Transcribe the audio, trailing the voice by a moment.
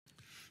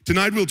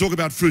Tonight we'll talk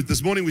about fruit.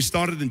 This morning we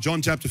started in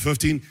John chapter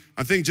 15.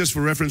 I think just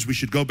for reference we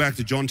should go back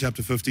to John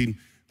chapter 15.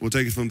 We'll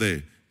take it from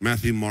there.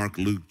 Matthew, Mark,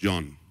 Luke,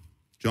 John.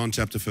 John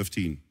chapter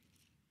 15.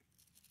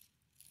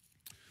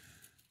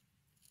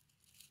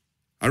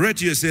 I read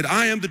to you, it said,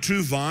 I am the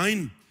true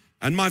vine,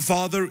 and my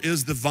Father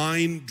is the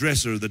vine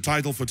dresser. The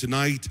title for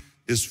tonight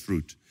is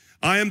fruit.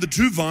 I am the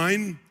true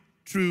vine,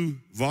 true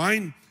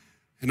vine.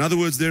 In other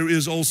words, there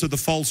is also the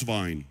false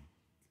vine.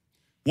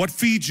 What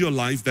feeds your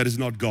life that is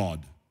not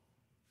God?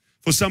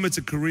 For some, it's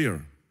a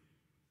career.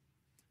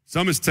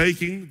 Some is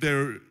taking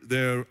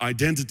their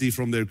identity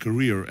from their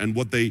career, and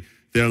what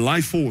their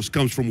life force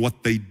comes from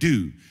what they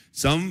do.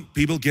 Some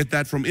people get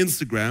that from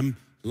Instagram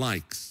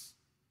likes.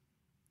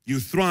 You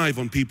thrive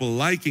on people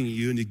liking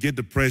you, and you get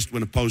depressed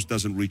when a post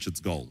doesn't reach its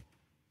goal.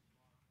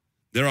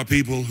 There are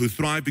people who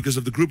thrive because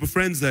of the group of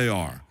friends they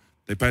are.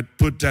 They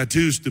put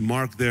tattoos to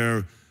mark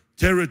their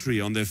territory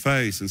on their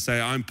face and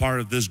say, I'm part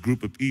of this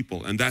group of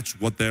people, and that's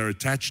what they're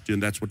attached to,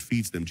 and that's what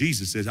feeds them.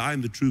 Jesus says, I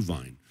am the true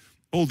vine.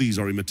 All these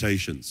are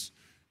imitations.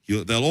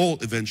 They'll all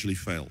eventually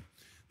fail.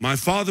 My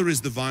Father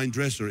is the vine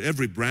dresser.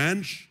 Every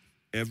branch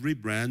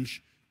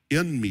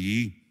in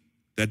me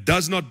that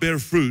does not bear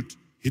fruit,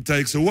 He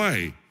takes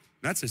away.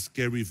 That's a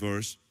scary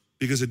verse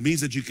because it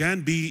means that you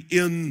can be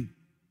in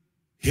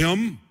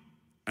Him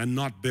and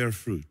not bear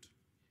fruit.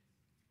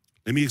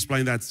 Let me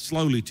explain that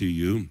slowly to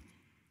you.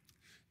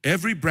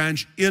 Every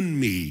branch in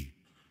me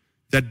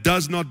that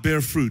does not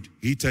bear fruit,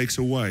 He takes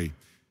away.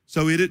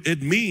 So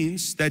it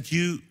means that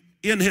you,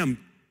 in Him,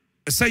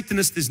 a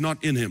Satanist is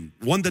not in Him.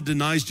 One that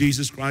denies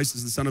Jesus Christ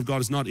as the Son of God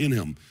is not in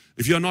Him.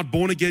 If you are not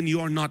born again, you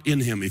are not in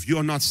Him. If you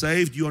are not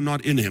saved, you are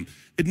not in Him.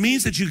 It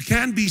means that you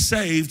can be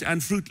saved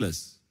and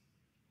fruitless.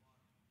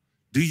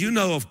 Do you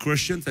know of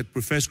Christians that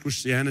profess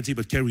Christianity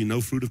but carry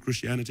no fruit of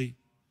Christianity?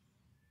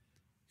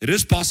 It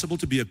is possible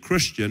to be a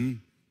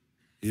Christian.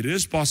 It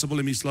is possible,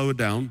 let me slow it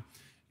down.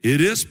 It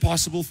is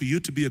possible for you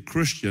to be a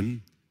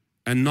Christian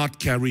and not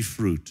carry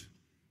fruit.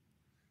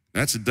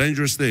 That's a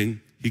dangerous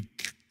thing. He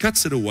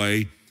cuts it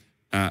away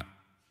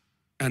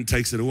and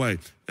takes it away.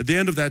 At the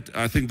end of that,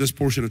 I think this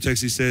portion of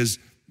text, he says,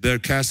 they're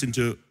cast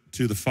into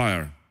the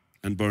fire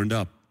and burned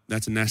up.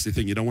 That's a nasty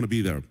thing. You don't want to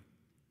be there.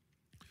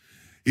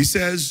 He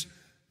says,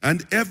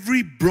 and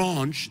every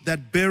branch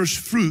that bears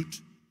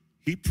fruit,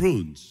 He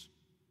prunes,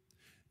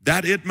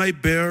 that it may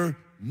bear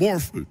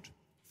more fruit.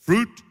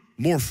 Fruit,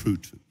 more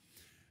fruit.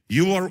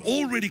 You are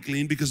already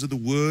clean because of the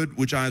word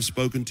which I have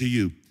spoken to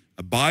you.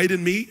 Abide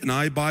in me, and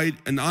I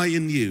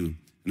in you.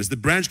 And as the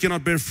branch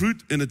cannot bear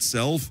fruit in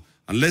itself,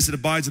 unless it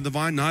abides in the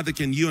vine, neither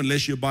can you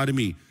unless you abide in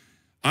me.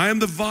 I am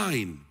the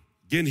vine.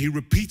 Again, he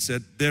repeats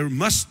it. There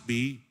must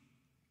be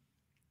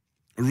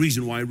a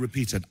reason why he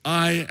repeats it.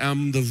 I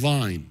am the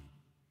vine.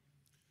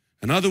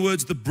 In other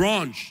words, the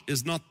branch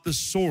is not the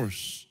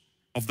source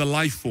of the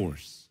life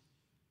force.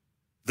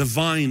 The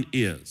vine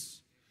is.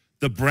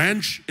 The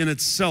branch in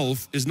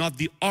itself is not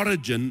the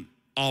origin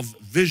of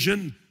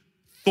vision,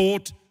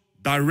 thought,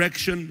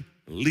 direction,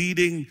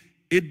 leading.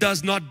 It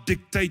does not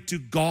dictate to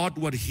God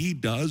what He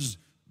does.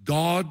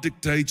 God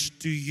dictates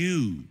to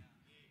you.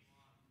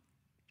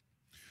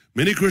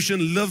 Many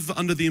Christians live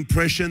under the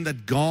impression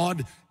that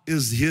God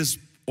is his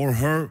or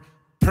her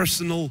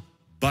personal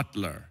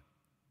butler.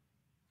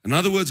 In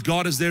other words,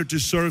 God is there to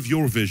serve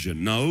your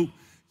vision. No,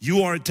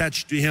 you are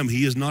attached to Him.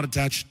 He is not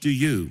attached to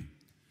you.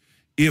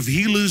 If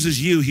He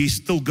loses you, He's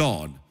still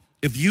God.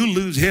 If you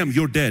lose Him,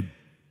 you're dead.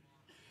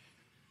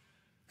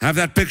 Have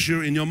that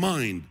picture in your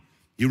mind.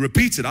 He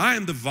repeats it. I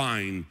am the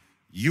vine,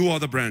 you are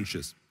the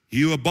branches.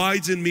 He who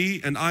abides in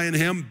me and I in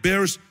him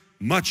bears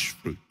much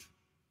fruit.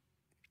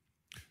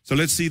 So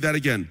let's see that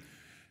again.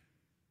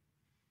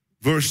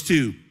 Verse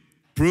 2.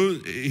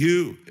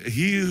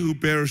 He who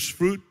bears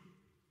fruit,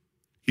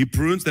 He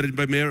prunes that it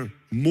may bear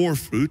more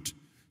fruit.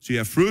 So you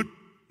have fruit,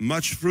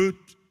 much fruit,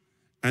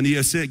 and he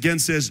again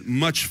says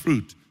much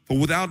fruit. For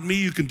without me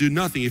you can do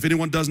nothing. If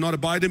anyone does not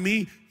abide in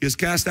me, he is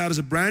cast out as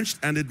a branch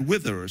and it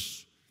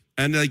withers.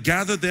 And they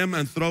gather them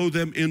and throw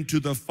them into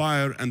the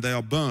fire and they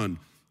are burned.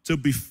 So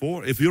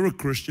if you're a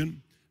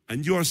Christian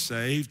and you are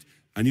saved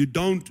and you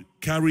don't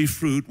carry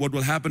fruit, what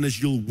will happen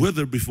is you'll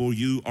wither before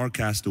you are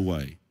cast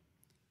away.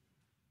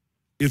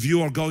 If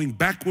you are going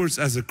backwards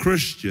as a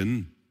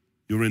Christian,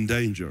 you're in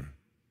danger.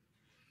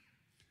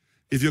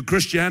 If your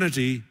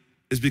Christianity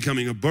is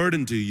becoming a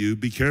burden to you,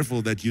 be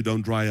careful that you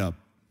don't dry up.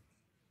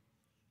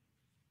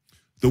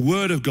 The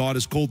Word of God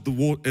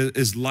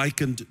is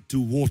likened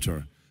to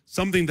water.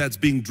 Something that's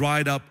being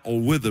dried up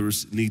or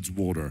withers needs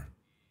water.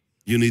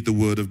 You need the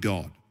Word of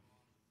God.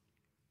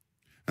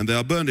 And they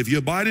are burned. If you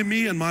abide in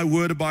me and my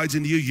word abides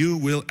in you, you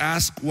will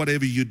ask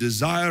whatever you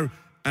desire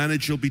and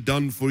it shall be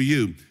done for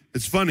you.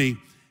 It's funny,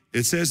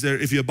 it says there,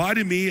 if you abide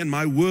in me and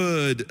my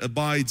word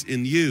abides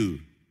in you,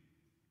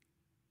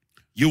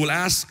 you will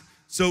ask.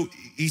 So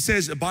he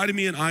says, abide in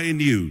me and I in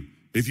you.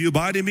 If you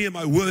abide in me and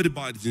my word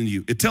abides in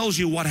you, it tells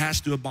you what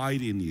has to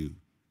abide in you.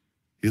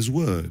 His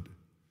word.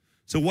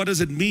 So what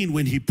does it mean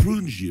when He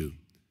prunes you?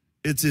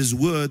 It's His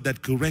word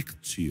that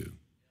corrects you.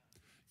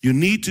 You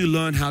need to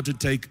learn how to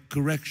take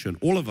correction.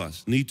 All of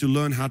us need to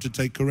learn how to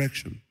take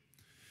correction.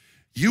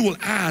 You will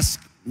ask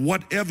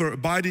whatever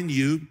abide in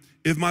you.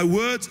 If my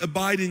words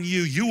abide in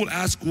you, you will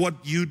ask what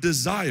you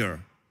desire.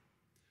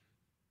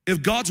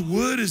 If God's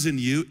word is in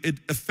you, it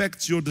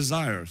affects your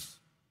desires.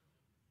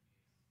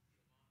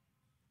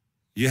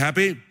 You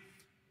happy?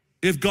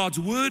 If God's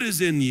word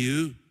is in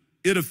you,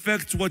 it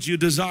affects what you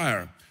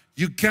desire.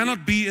 You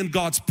cannot be in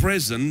God's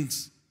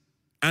presence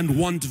and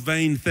want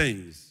vain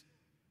things.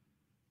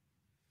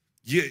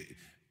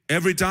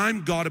 Every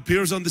time God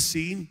appears on the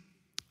scene,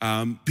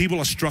 people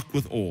are struck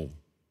with awe.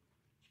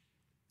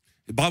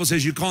 The Bible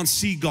says you can't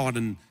see God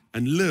and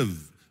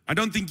live. I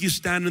don't think you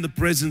stand in the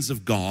presence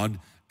of God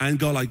and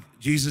go like,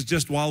 Jesus,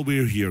 just while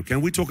we're here,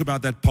 can we talk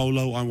about that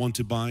polo I want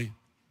to buy?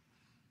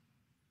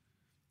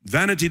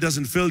 Vanity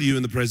doesn't fill you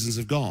in the presence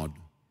of God.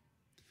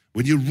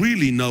 When you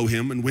really know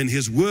Him and when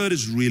His word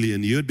is really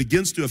in you, it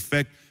begins to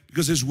affect,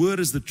 because His word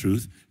is the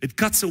truth, it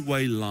cuts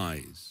away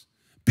lies.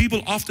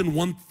 People often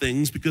want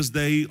things because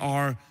they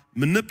are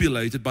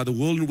manipulated by the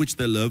world in which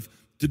they live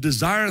to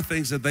desire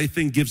things that they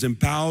think gives them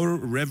power,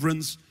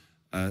 reverence,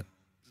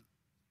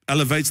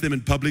 elevates them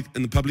in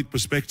the public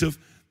perspective.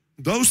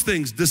 Those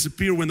things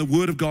disappear when the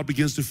word of God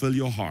begins to fill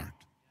your heart.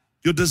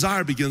 Your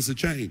desire begins to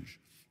change.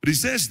 But He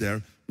says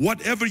there,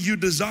 whatever you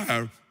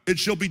desire, it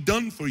shall be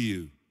done for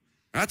you.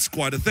 That's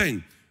quite a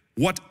thing.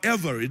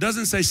 Whatever. It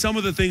doesn't say some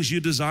of the things you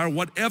desire,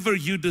 whatever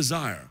you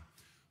desire.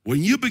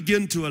 When you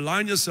begin to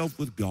align yourself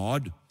with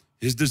God,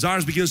 His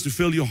desires begins to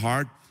fill your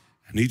heart,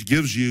 and He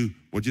gives you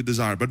what you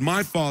desire. But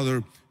my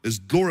Father is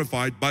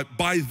glorified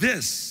by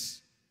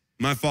this.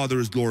 My Father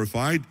is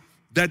glorified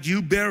that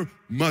you bear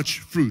much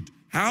fruit.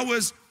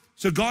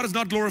 So God is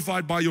not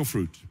glorified by your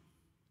fruit.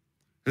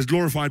 He's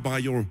glorified by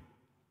your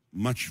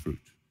much fruit.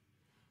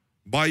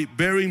 By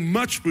bearing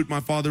much fruit,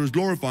 my Father is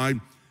glorified,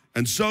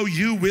 and so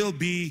you will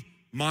be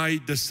my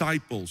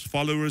disciples.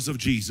 Followers of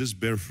Jesus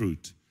bear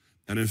fruit.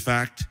 And in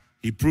fact,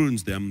 He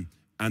prunes them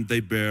and they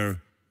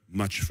bear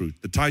much fruit.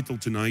 The title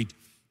tonight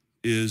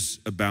is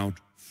about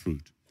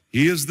fruit.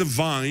 He is the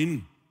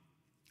vine.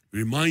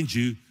 Remind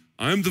you,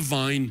 I am the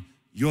vine,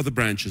 you're the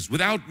branches.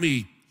 Without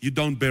me, you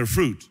don't bear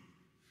fruit.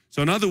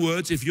 So in other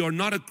words, if you're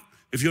not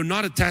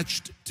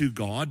attached to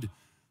God,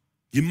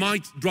 you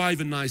might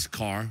drive a nice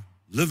car,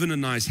 live in a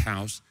nice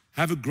house,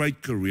 have a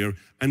great career,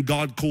 and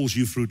God calls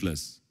you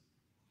fruitless.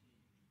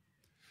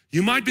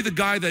 You might be the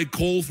guy they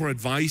call for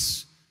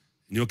advice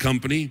in your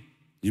company.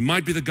 You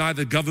might be the guy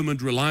the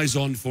government relies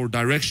on for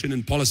direction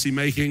in policy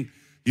making.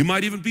 You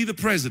might even be the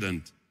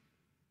president.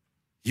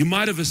 You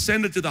might have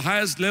ascended to the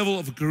highest level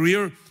of a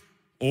career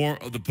or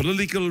the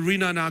political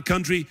arena in our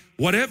country.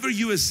 Whatever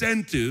you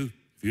ascend to,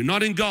 if you're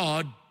not in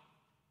God,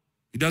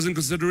 He doesn't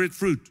consider it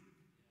fruit.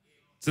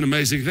 It's an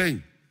amazing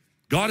thing.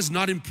 God is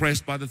not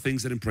impressed by the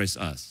things that impress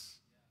us.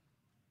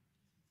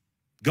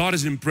 God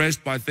is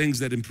impressed by things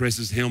that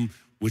impresses Him,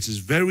 which is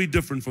very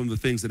different from the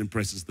things that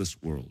impresses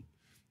this world.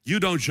 You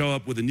don't show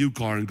up with a new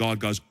car and God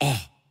goes, oh,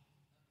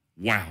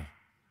 wow,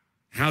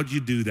 how'd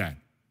you do that?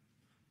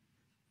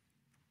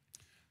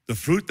 The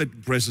fruit that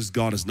impresses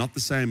God is not the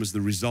same as the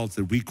results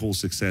that we call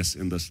success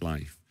in this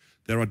life.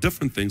 There are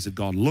different things that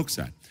God looks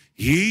at.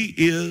 He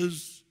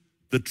is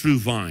the true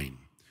vine.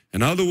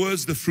 In other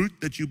words, the fruit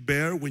that you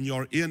bear when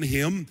you're in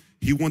Him,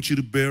 He wants you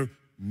to bear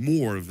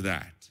more of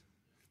that.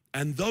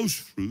 And those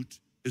fruit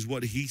is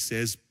what He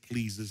says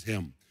pleases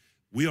Him.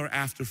 We are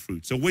after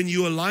fruit. So when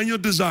you align your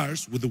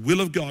desires with the will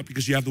of God,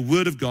 because you have the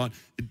word of God,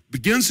 it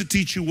begins to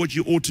teach you what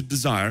you ought to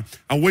desire.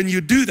 And when you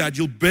do that,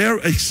 you'll bear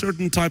a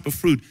certain type of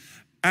fruit.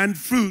 And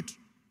fruit,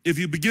 if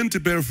you begin to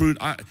bear fruit,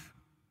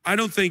 I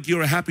don't think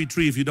you're a happy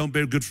tree if you don't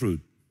bear good fruit.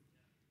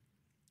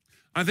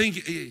 I think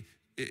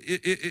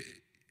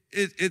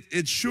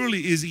it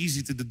surely is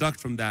easy to deduct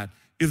from that.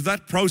 If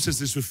that process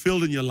is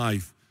fulfilled in your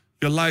life's,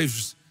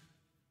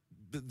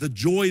 the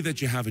joy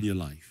that you have in your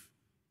life,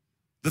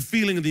 the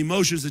feeling and the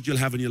emotions that you'll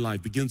have in your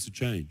life begins to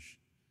change.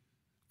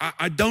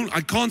 I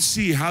can't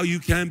see how you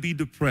can be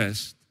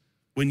depressed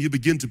when you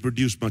begin to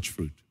produce much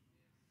fruit.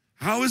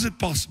 How is it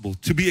possible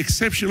to be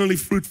exceptionally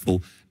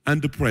fruitful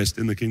and depressed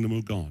in the kingdom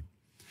of God?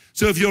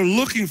 So if you're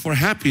looking for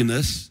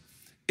happiness,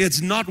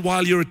 it's not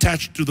while you're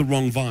attached to the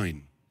wrong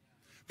vine.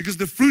 Because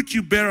the fruit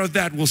you bear of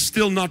that will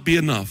still not be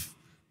enough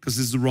because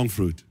it's the wrong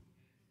fruit.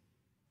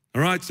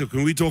 All right, so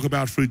can we talk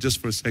about fruit just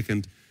for a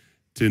second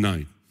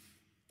tonight?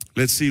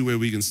 Let's see where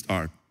we can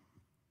start.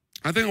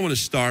 I think I want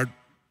to start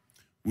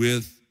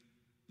with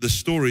the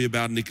story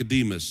about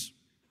Nicodemus.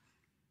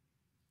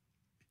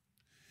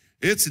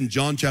 It's in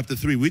John chapter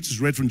 3. We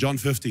just read from John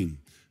 15.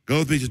 Go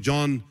with me to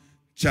John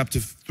chapter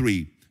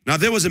 3. Now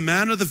there was a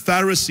man of the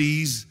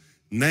Pharisees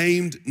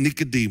named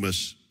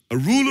Nicodemus, a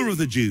ruler of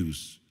the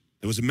Jews.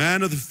 There was a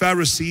man of the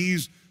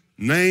Pharisees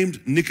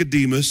named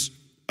Nicodemus,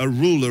 a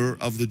ruler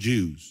of the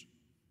Jews.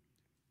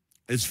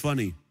 It's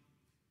funny.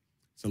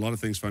 It's a lot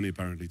of things funny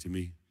apparently to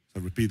me. So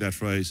I repeat that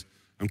phrase.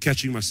 I'm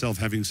catching myself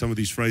having some of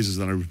these phrases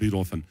that I repeat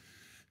often.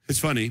 It's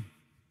funny.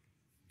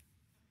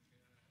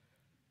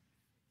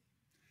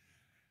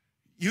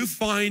 You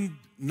find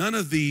none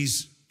of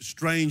these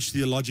strange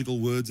theological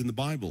words in the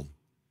Bible.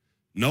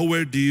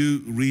 Nowhere do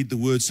you read the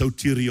word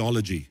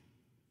soteriology.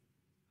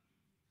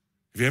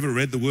 Have you ever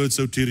read the word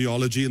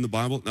soteriology in the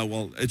Bible? No,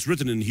 well, it's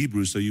written in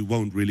Hebrew, so you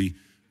won't really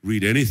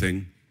read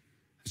anything.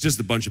 It's just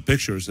a bunch of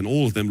pictures, and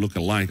all of them look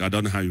alike. I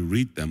don't know how you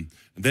read them.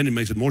 And then it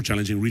makes it more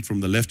challenging. Read from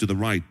the left to the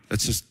right.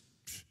 That's just,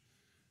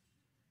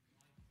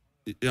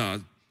 yeah.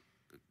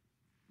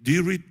 Do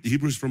you read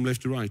Hebrews from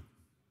left to right?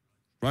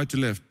 Right to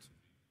left?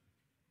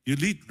 You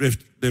read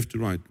left to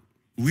right.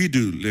 We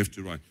do left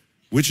to right.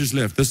 Which is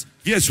left? This,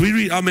 yes, we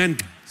read. Oh, man,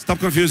 stop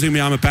confusing me.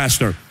 I'm a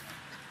pastor.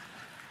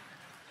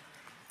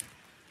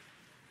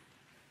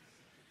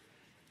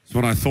 That's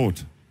what I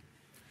thought.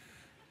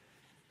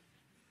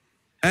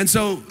 And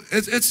so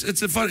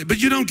it's a funny, but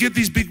you don't get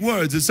these big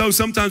words. And so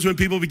sometimes when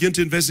people begin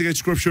to investigate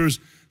scriptures,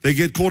 they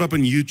get caught up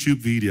in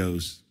YouTube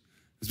videos.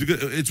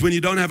 It's when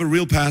you don't have a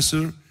real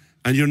pastor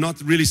and you're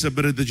not really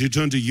submitted that you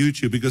turn to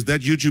YouTube, because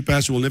that YouTube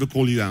pastor will never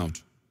call you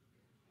out.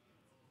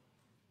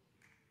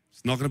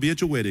 It's not going to be at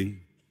your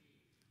wedding.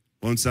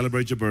 Won't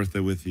celebrate your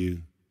birthday with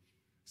you.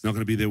 It's not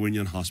going to be there when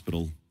you're in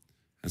hospital,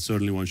 and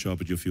certainly won't show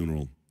up at your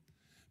funeral.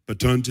 But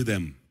turn to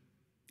them.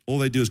 All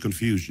they do is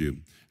confuse you.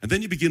 And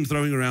then you begin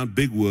throwing around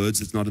big words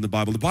that's not in the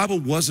Bible. The Bible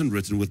wasn't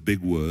written with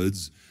big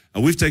words.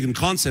 We've taken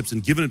concepts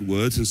and given it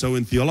words, and so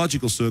in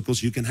theological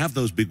circles, you can have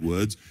those big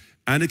words,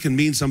 and it can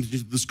mean something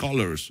to the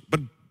scholars. But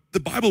the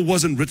Bible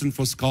wasn't written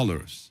for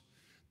scholars.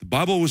 The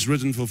Bible was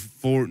written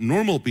for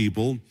normal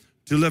people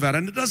to live out.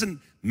 And it doesn't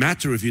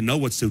matter if you know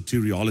what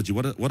soteriology,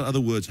 what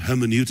other words,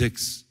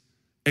 hermeneutics,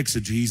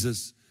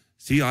 exegesis.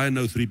 See, I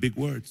know 3 big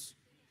words.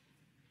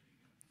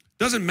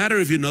 Doesn't matter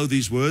if you know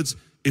these words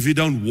if you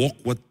don't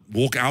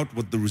walk out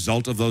what the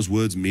result of those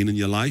words mean in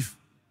your life.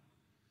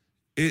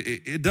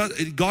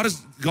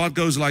 God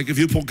goes like, if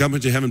you come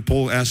into heaven,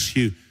 Paul asks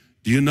you,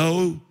 do you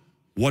know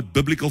what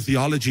biblical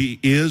theology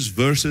is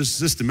versus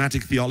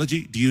systematic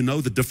theology? Do you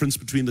know the difference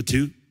between the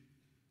two?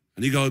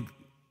 And you go,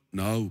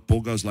 no.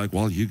 Paul goes like,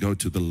 well, you go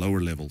to the lower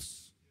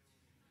levels.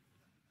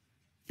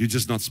 You're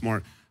just not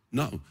smart.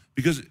 No,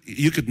 because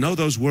you could know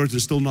those words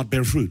and still not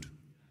bear fruit.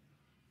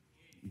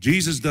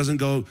 Jesus doesn't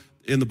go,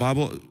 in the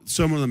Bible,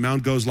 Sermon on the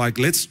Mount goes like,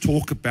 let's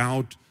talk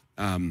about,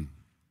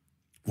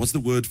 what's the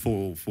word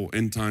for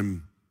end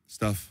time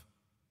stuff?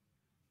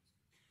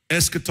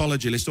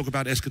 Eschatology. Let's talk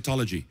about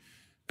eschatology.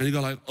 And you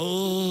go like,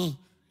 oh,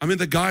 I mean,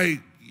 the guy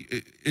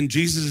in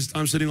Jesus'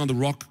 time sitting on the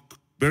rock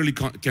barely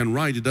can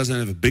write. He doesn't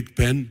have a big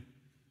pen,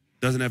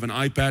 doesn't have an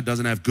iPad,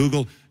 doesn't have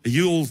Google. And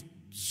you all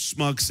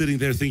smug sitting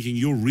there thinking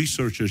you're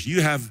researchers.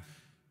 You have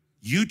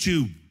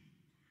YouTube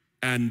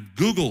and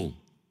Google.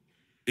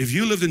 If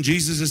you lived in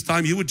Jesus'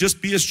 time, you would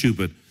just be as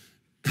stupid.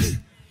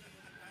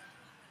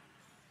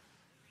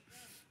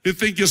 You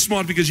think you're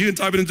smart because you can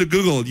type it into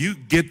Google. You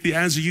get the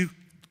answer.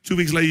 2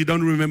 weeks later, you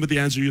don't remember the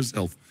answer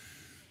yourself.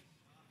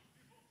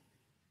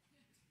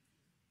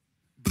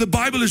 But the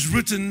Bible is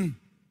written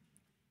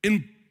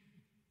in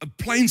a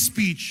plain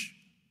speech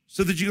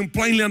so that you can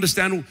plainly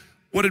understand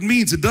what it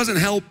means. It doesn't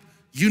help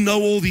you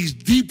know all these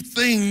deep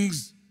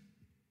things,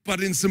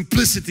 but in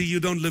simplicity, you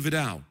don't live it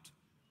out.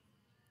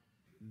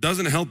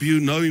 Doesn't help you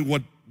knowing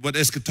what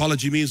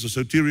eschatology means or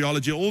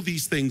soteriology, all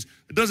these things.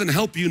 It doesn't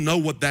help you know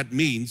what that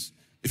means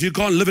if you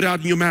can't live it out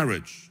in your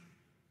marriage.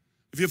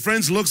 If your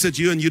friends looks at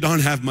you and you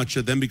don't have much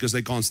of them because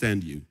they can't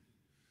stand you.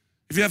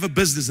 If you have a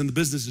business and the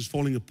business is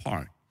falling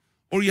apart,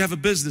 or you have a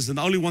business and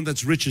the only one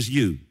that's rich is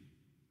you,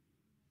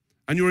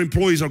 and your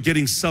employees are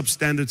getting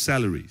substandard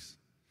salaries,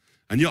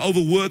 and you're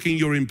overworking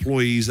your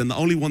employees and the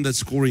only one that's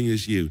scoring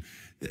is you.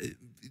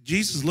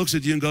 Jesus looks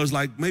at you and goes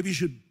like, maybe you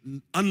should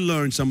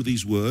unlearn some of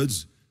these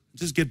words.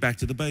 Just get back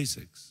to the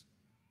basics.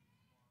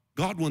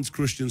 God wants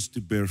Christians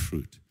to bear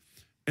fruit.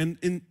 And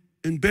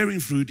in bearing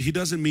fruit, he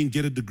doesn't mean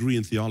get a degree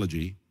in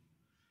theology.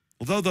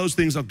 Although those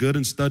things are good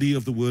and study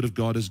of the Word of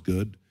God is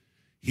good,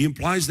 he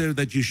implies there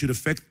that you should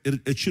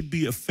it should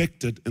be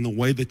affected in the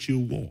way that you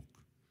walk.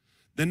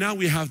 Then now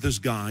we have this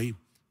guy,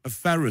 a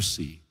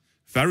Pharisee.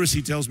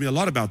 Pharisee tells me a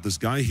lot about this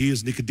guy. He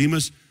is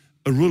Nicodemus,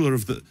 a ruler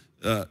of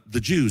the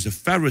Jews, a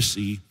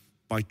Pharisee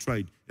by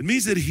trade. It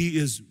means that he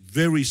is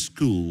very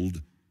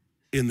schooled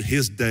in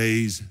his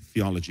day's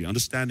theology,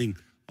 understanding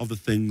of the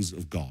things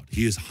of God.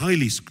 He is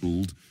highly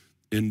schooled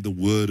in the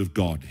Word of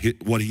God,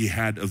 what he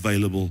had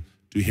available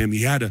to him.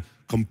 He had a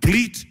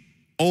complete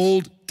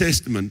Old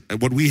Testament.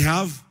 What we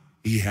have,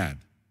 he had.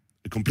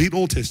 A complete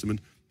Old Testament.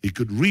 He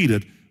could read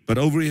it, but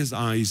over his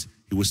eyes,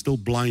 he was still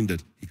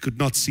blinded. He could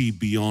not see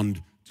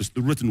beyond just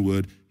the written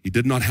Word. He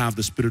did not have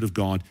the Spirit of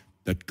God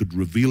that could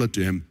reveal it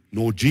to him,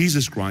 nor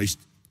Jesus Christ,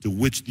 to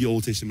which the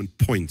Old Testament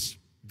points,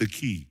 the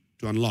key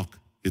to unlock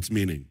its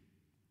meaning.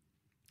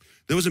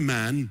 There was a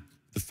man,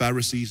 the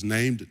Pharisees,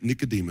 named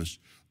Nicodemus,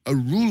 a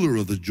ruler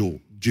of the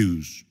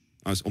Jews.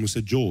 I almost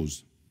said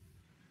Jaws.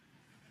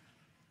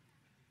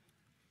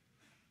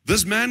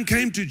 This man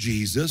came to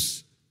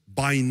Jesus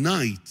by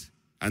night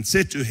and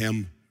said to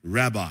him,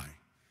 Rabbi.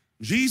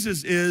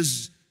 Jesus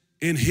is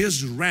in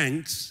his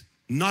ranks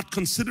not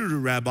considered a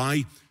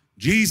rabbi.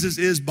 Jesus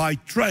is by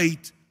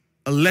trait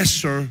a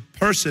lesser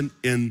person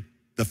in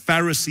the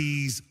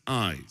Pharisees'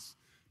 eyes,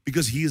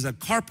 because he is a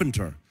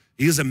carpenter.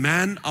 He is a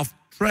man of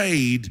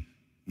trade,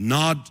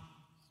 not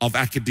of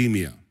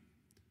academia.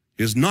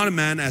 He is not a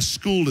man as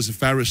schooled as a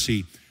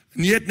Pharisee.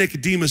 And yet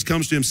Nicodemus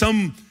comes to him.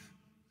 Some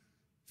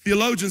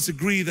theologians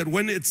agree that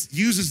when it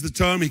uses the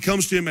term, he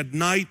comes to him at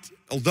night,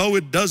 although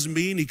it does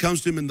mean he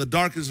comes to him in the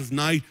darkness of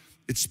night,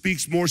 it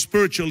speaks more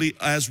spiritually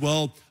as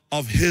well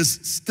of his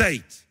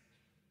state,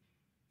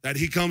 that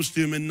he comes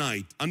to him at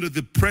night, under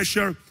the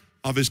pressure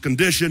of his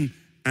condition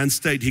and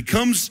state. He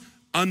comes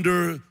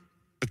under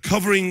a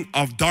covering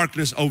of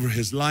darkness over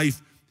his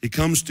life. He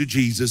comes to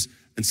Jesus,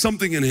 and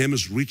something in him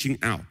is reaching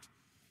out.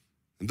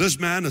 And this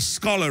man, a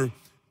scholar,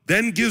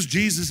 then gives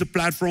Jesus a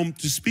platform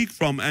to speak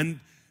from, and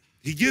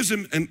he gives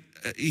him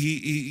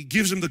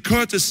the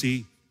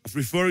courtesy of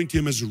referring to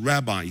him as a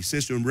rabbi. He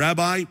says to him,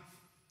 "Rabbi,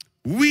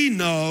 we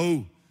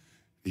know,"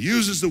 he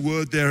uses the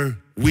word there,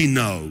 "we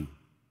know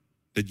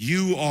that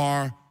you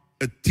are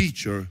a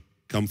teacher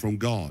come from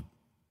God."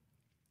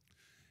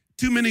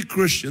 Too many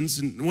Christians,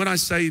 and when I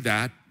say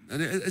that,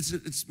 and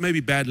it's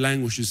maybe bad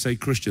language to say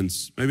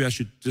Christians. Maybe I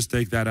should just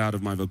take that out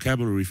of my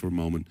vocabulary for a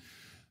moment.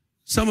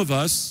 Some of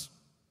us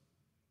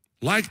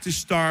like to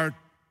start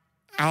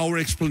our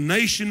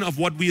explanation of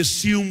what we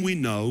assume we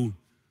know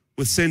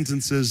with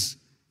sentences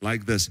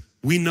like this: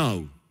 "We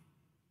know."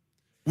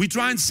 We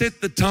try and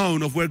set the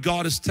tone of where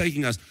God is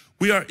taking us.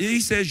 He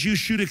says you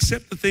should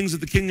accept the things of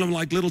the kingdom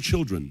like little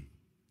children.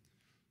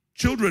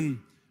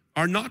 Children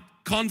are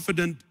not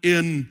confident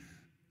in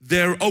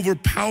their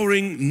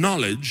overpowering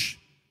knowledge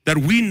that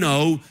we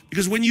know,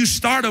 because when you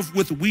start off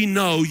with "we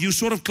know," you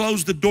sort of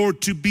close the door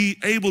to be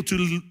able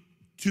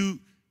to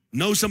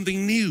know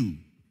something new.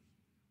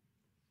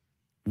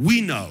 We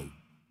know.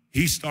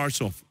 He starts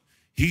off.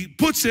 He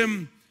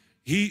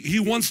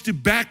wants to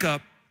back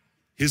up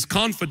his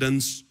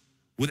confidence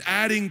with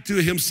adding to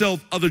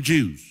himself other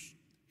Jews.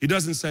 He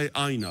doesn't say,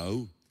 "I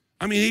know."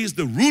 I mean, he's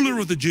the ruler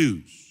of the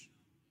Jews.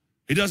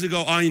 He doesn't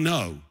go, "I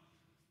know."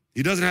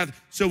 He doesn't have,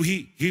 so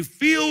he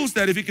feels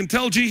that if he can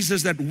tell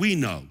Jesus that "we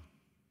know,"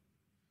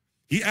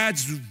 he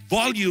adds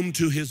volume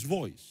to his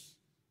voice.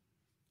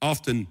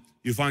 Often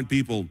you find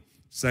people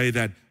say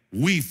that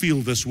 "we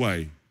feel this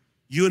way."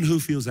 You and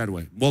who feels that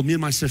way? Well, me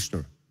and my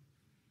sister.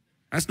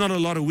 That's not a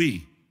lot of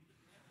 "we."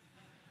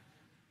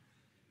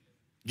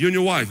 You and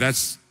your wife,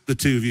 that's the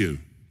two of you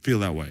feel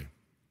that way.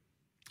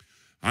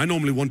 I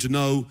normally want to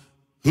know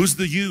who's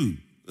the you,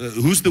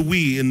 who's the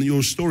 "we" in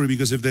your story,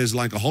 because if there's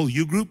like a whole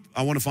 "you" group,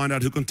 I want to find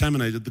out who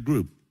contaminated the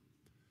group.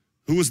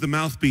 Who was the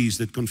mouthpiece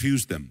that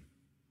confused them?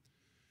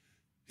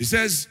 He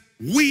says,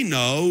 "We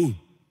know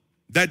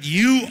that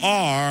you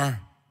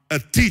are a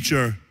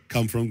teacher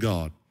come from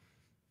God."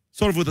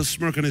 Sort of with a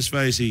smirk on his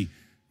face,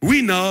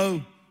 we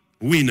know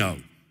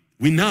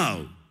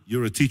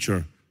you're a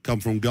teacher come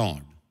from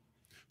God.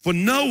 For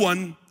no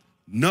one,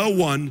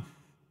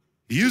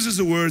 he uses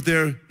the word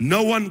there,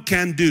 no one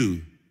can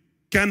do,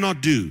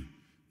 cannot do.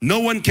 No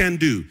one can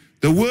do.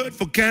 The word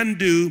for "can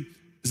do"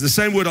 is the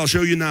same word I'll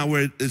show you now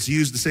where it's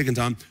used the second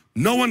time.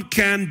 No one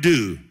can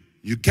do.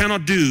 You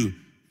cannot do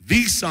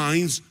these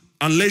signs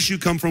unless you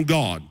come from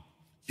God.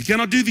 You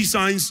cannot do these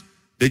signs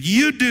that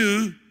you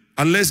do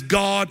unless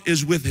God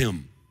is with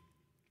him.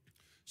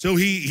 So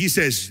he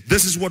says,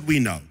 this is what we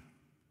know.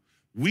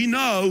 We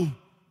know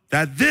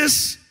that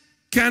this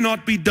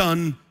cannot be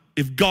done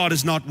if God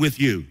is not with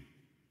you.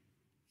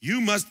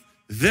 You must,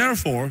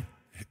 therefore,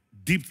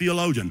 deep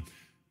theologian,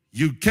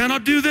 you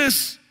cannot do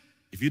this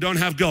if you don't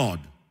have God.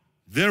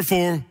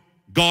 Therefore,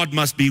 God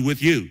must be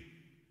with you.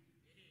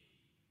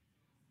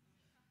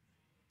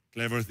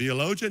 Clever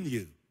theologian,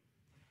 you.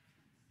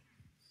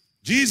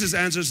 Jesus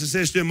answers and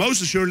says to him,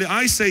 "Most assuredly,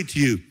 I say to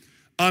you,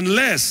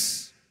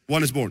 unless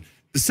one is born."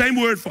 The same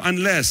word for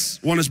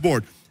 "unless one is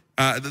born."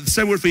 The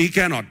same word for "he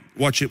cannot."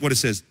 Watch it, what it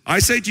says. "I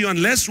say to you,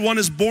 unless one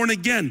is born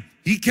again,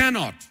 he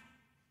cannot."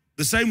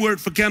 The same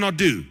word for "cannot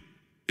do"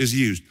 is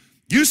used.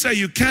 You say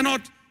you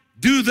cannot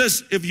do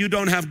this if you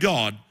don't have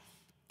God.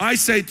 I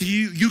say to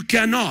you, you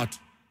cannot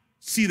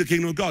see the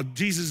kingdom of God.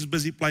 Jesus is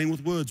busy playing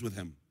with words with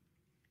him.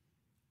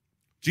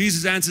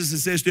 Jesus answers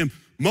and says to him,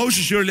 "Most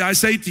assuredly, I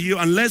say to you,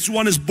 unless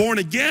one is born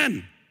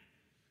again,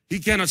 he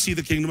cannot see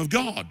the kingdom of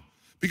God."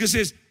 Because he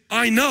says,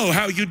 "I know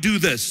how you do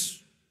this.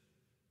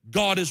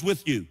 God is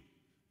with you."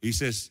 He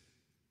says,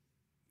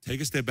 take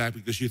a step back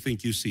because you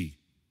think you see.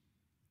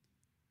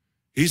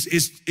 He's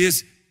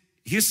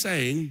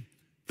saying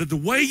that the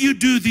way you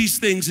do these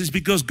things is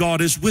because God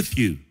is with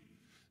you.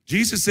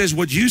 Jesus says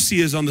what you see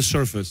is on the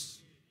surface.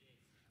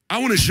 I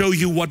want to show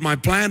you what my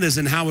plan is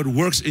and how it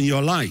works in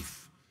your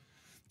life.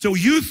 So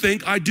you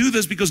think I do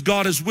this because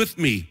God is with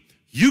me.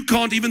 You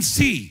can't even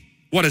see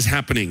what is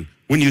happening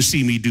when you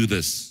see me do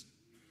this.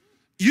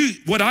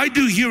 What I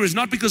do here is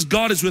not because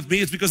God is with me,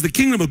 it's because the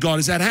kingdom of God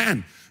is at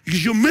hand.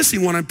 Because you're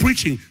missing what I'm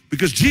preaching,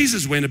 because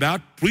Jesus went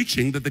about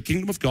preaching that the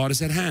kingdom of God is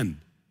at hand.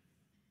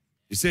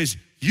 He says,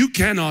 you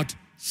cannot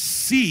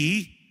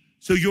see,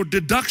 so your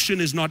deduction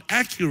is not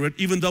accurate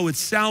even though it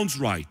sounds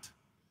right.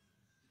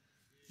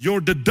 Your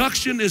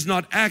deduction is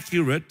not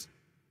accurate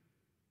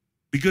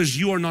because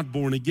you are not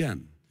born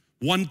again.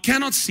 one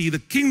cannot see the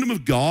kingdom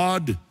of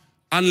God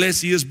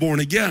unless he is born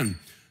again.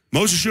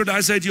 Most assuredly,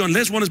 I say to you,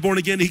 unless one is born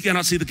again, he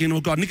cannot see the kingdom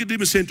of God.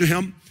 Nicodemus said to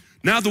him,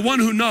 now the one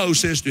who knows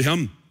says to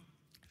him,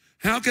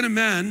 how can a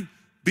man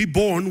be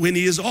born when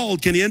he is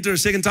old? Can he enter a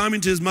second time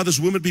into his mother's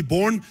womb and be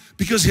born?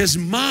 Because his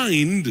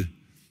mind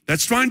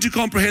that's trying to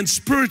comprehend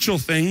spiritual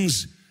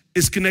things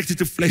is connected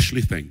to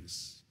fleshly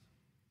things.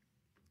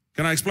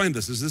 Can I explain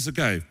this? Is this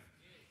okay?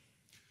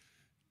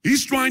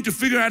 He's trying to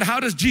figure out, how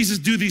does Jesus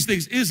do these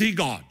things? Is he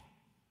God?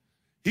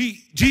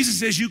 Jesus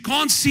says you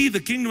can't see the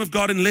kingdom of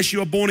God unless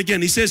you are born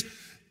again. He says,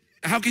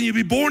 how can you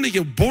be born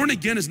again? Born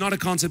again is not a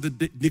concept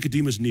that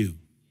Nicodemus knew.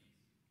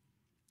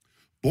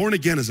 Born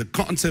again is a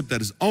concept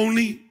that is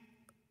only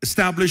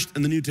established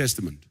in the New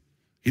Testament.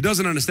 He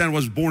doesn't understand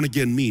what born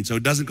again means, so he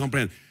doesn't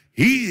comprehend.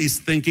 He is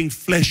thinking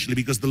fleshly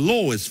because the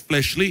law is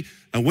fleshly,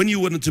 and when you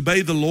wouldn't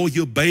obey the law,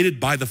 you obeyed it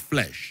by the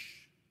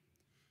flesh.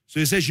 So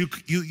he says you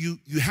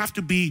have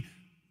to be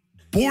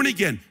born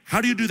again. How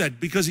do you do that?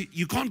 Because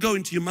you can't go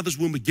into your mother's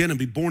womb again and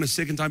be born a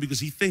second time because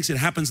he thinks it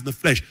happens in the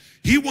flesh.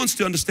 He wants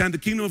to understand the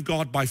kingdom of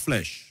God by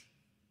flesh.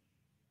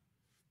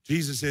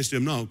 Jesus says to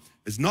him, no,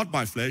 it's not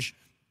by flesh.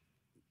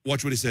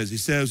 Watch what he says. He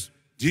says,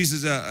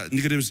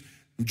 Nicodemus,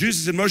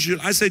 Jesus said, Moshe,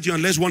 I say to you,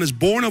 unless one is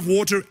born of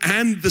water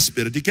and the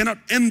Spirit, he cannot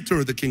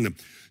enter the kingdom.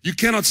 You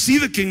cannot see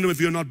the kingdom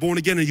if you're not born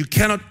again, and you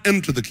cannot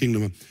enter the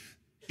kingdom.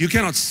 You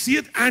cannot see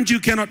it and you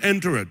cannot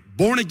enter it.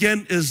 Born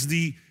again is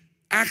the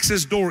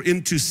access door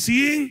into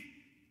seeing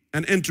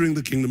and entering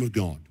the kingdom of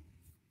God.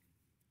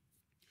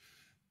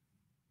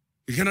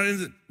 You cannot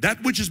enter.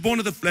 That which is born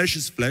of the flesh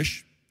is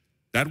flesh.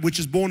 That which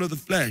is born of the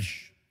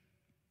flesh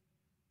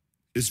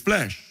is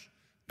flesh.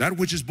 That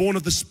which is born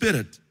of the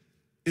Spirit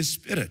is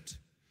spirit.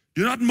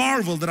 Do not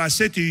marvel that I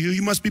said to you,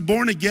 you must be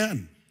born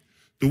again.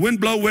 The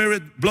wind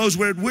blows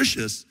where it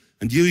wishes,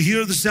 and you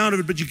hear the sound of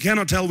it, but you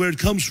cannot tell where it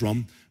comes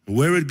from and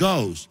where it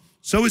goes.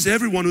 So is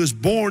everyone who is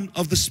born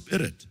of the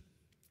Spirit.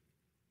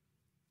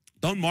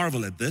 Don't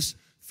marvel at this.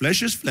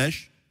 Flesh is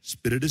flesh,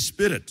 spirit is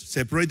spirit.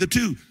 Separate the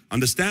two.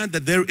 Understand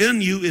that there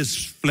in you is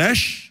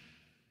flesh,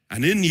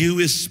 and in you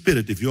is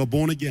spirit if you are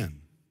born again.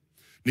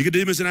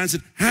 Nicodemus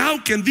answered, how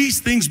can these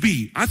things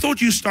be? I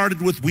thought you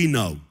started with we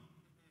know.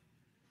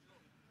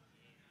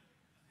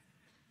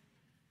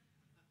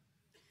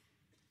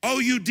 Oh,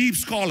 you deep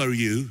scholar,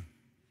 you.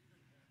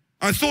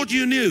 I thought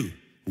you knew.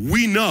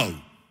 We know.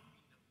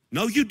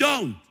 No, you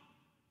don't.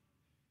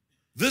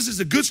 This is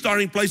a good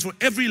starting place for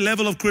every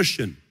level of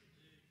Christian.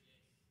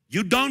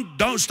 You don't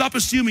stop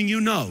assuming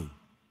you know.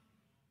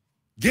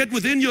 Get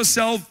within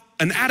yourself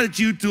an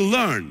attitude to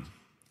learn.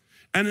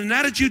 And an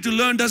attitude to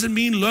learn doesn't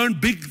mean learn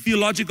big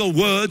theological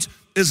words.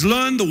 It's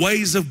learn the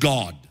ways of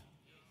God.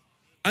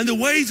 And the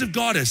ways of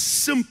God is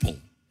simple.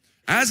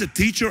 As a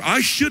teacher, I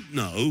should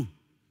know.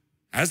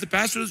 As the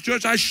pastor of the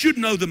church, I should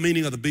know the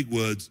meaning of the big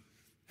words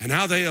and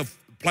how they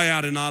play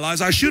out in our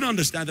lives. I should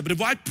understand that. But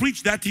if I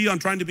preach that to you, I'm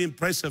trying to be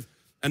impressive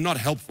and not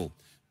helpful.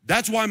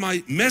 That's why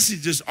my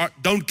messages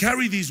don't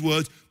carry these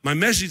words. My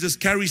messages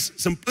carry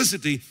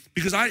simplicity,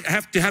 because I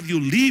have to have you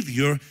leave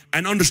here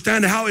and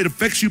understand how it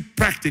affects you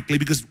practically,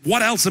 because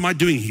what else am I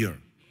doing here?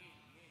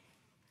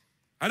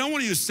 I don't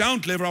want you to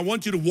sound clever. I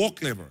want you to walk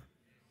clever.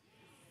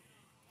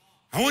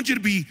 I want you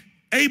to be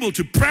able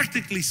to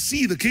practically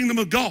see the kingdom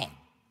of God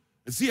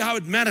and see how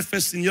it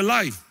manifests in your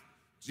life.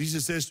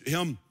 Jesus says to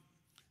him,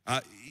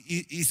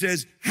 he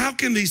says, how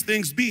can these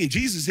things be? And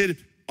Jesus said,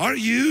 are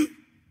you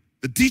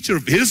the teacher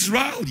of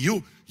Israel?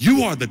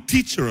 You are the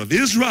teacher of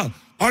Israel.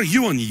 Are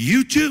you on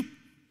YouTube?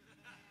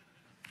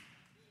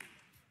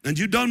 And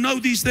you don't know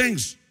these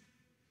things.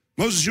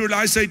 Most assuredly,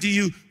 I say to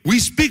you, we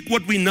speak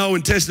what we know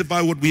and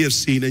testify what we have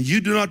seen, and you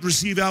do not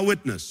receive our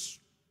witness.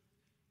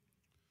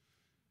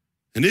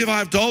 And if I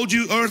have told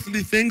you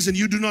earthly things and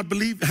you do not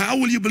believe, how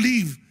will you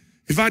believe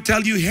if I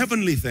tell you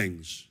heavenly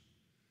things?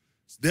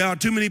 There are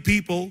too many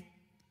people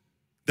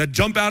that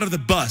jump out of the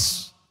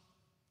bus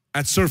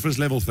at surface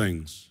level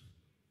things.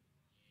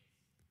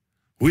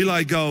 We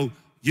go,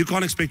 you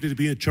can't expect me to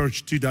be in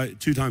church two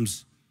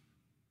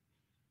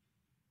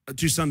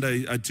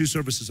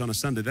services on a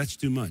Sunday. That's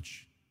too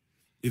much.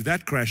 If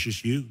that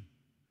crashes you,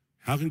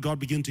 how can God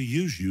begin to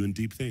use you in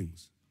deep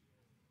things?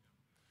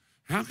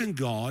 How can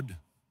God,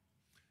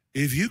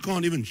 if you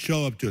can't even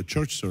show up to a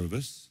church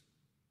service,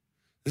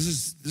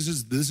 this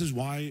is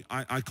why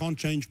I can't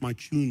change my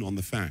tune on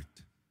the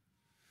fact.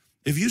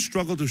 If you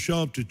struggle to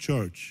show up to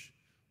church,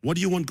 what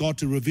do you want God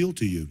to reveal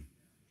to you?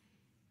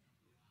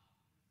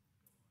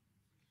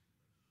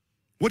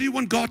 What do you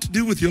want God to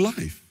do with your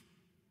life?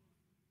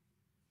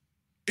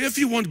 If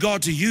you want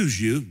God to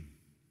use you,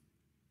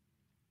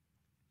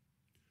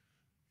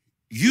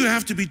 you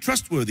have to be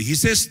trustworthy. He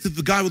says to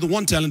the guy with the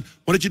one talent,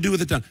 what did you do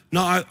with the talent?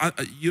 No,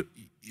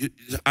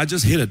 I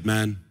just hid it,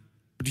 man.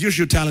 But here's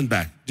your talent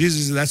back.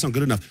 Jesus said, that's not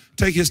good enough.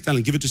 Take his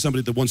talent, give it to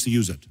somebody that wants to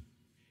use it.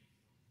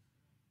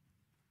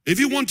 If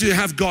you want to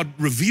have God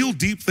reveal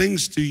deep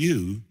things to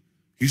you,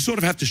 you sort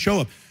of have to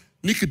show up.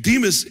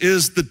 Nicodemus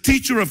is the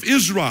teacher of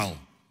Israel.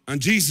 And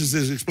Jesus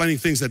is explaining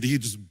things that he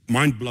just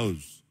mind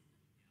blows.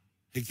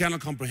 He cannot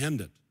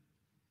comprehend it.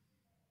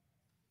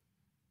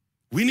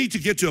 We need to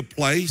get to a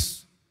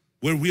place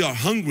where we are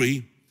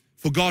hungry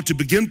for God to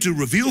begin to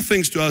reveal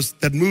things to us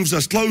that moves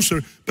us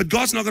closer, but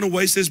God's not going to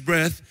waste his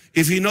breath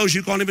if he knows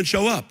you can't even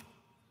show up.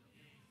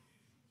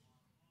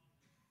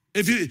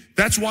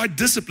 That's why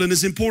discipline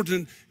is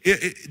important.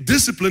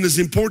 Discipline is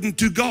important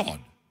to God.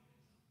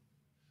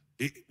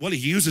 Well, he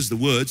uses the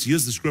words,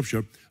 here's the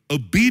scripture,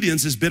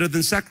 obedience is better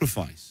than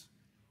sacrifice.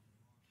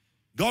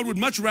 God would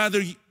much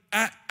rather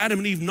Adam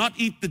and Eve not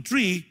eat the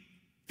tree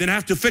than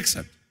have to fix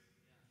it.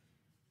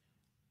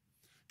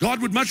 God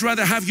would much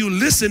rather have you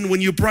listen when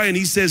you pray and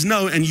he says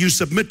no and you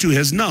submit to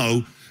his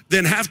no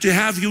than have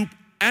you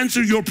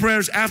answer your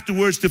prayers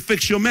afterwards to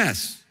fix your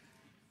mess.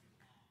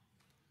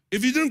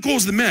 If you didn't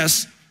cause the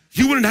mess,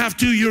 you wouldn't have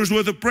 2 years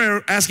worth of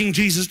prayer asking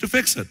Jesus to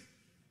fix it.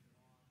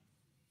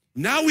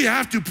 Now we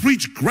have to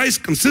preach grace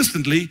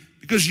consistently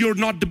because you're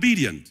not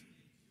obedient.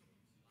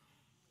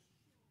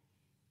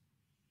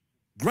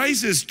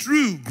 Grace is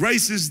true.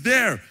 Grace is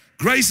there.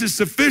 Grace is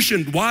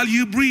sufficient. While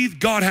you breathe,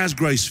 God has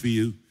grace for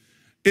you.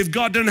 If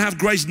God didn't have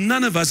grace,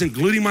 none of us,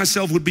 including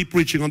myself, would be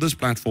preaching on this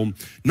platform.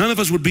 None of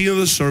us would be in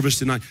this service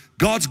tonight.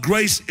 God's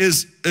grace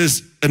is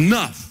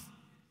enough.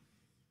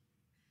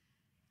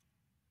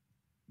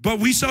 But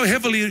we sort of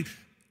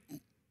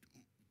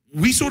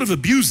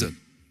abuse it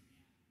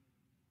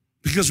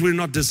because we're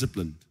not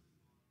disciplined.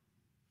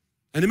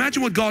 And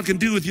imagine what God can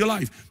do with your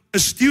life. A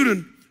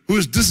student who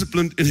is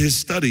disciplined in his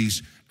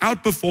studies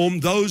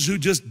outperform those who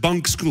just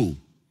bunk school.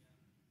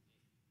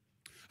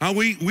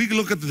 We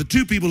look at the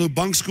two people who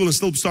bunk school and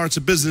still starts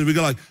a business and we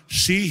go like,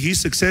 see, he's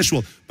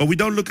successful. But we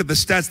don't look at the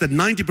stats that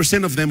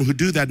 90% of them who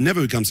do that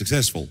never become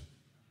successful.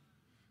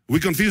 We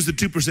confuse the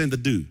 2%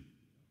 that do.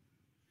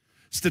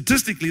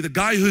 Statistically, the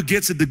guy who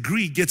gets a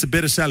degree gets a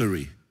better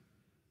salary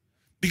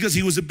because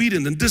he was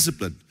obedient and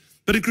disciplined.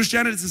 But in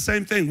Christianity, it's the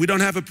same thing. We don't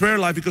have a prayer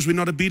life because we're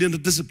not obedient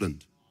and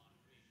disciplined.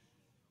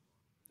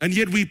 And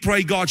yet we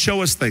pray, God,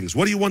 show us things.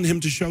 What do you want him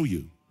to show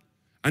you?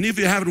 And if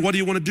you have it, what do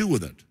you want to do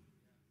with it?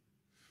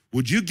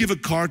 Would you give a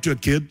car to a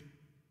kid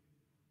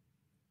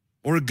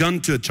or a gun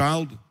to a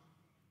child?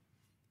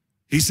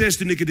 He says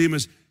to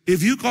Nicodemus,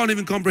 if you can't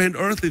even comprehend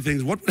earthly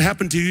things, what would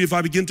happen to you if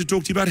I begin to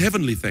talk to you about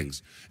heavenly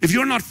things? If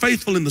you're not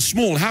faithful in the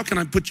small, how can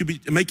I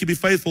make you be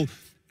faithful?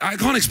 I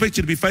can't expect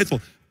you to be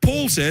faithful.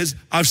 Paul says,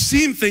 I've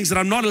seen things that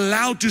I'm not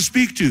allowed to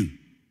speak to.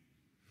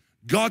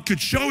 God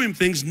could show him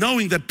things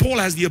knowing that Paul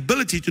has the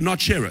ability to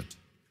not share it.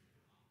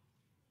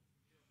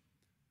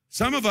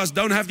 Some of us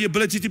don't have the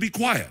ability to be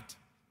quiet.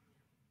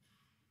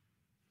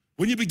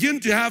 When you begin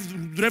to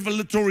have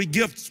revelatory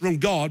gifts from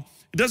God,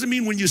 it doesn't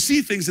mean when you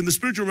see things in the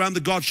spiritual realm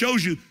that God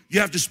shows you, you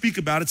have to speak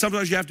about it.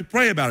 Sometimes you have to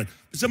pray about it.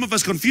 But some of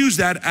us confuse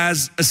that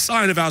as a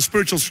sign of our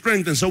spiritual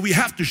strength, and so we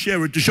have to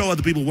share it to show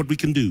other people what we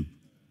can do,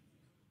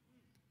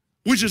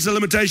 which is a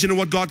limitation of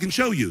what God can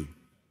show you.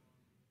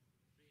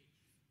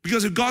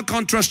 Because if God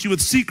can't trust you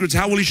with secrets,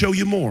 how will he show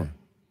you more?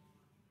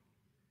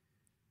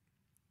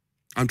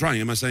 I'm trying,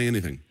 am I saying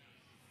anything?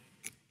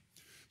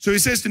 So he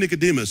says to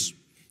Nicodemus,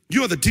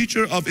 you are the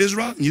teacher of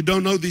Israel, and you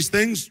don't know these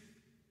things?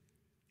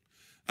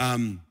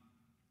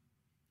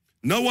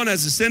 No one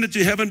has ascended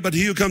to heaven, but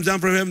he who comes down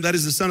from heaven, that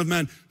is the Son of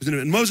Man.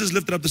 And Moses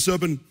lifted up the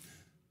serpent.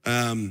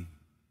 I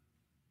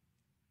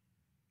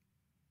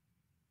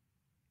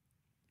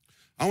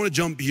want to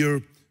jump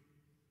here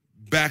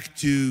back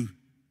to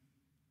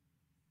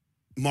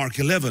Mark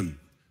 11.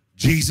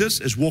 Jesus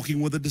is walking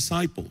with the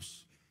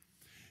disciples.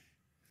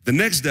 The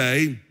next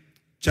day,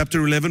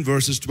 chapter 11,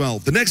 verses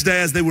 12. The next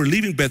day, as they were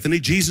leaving Bethany,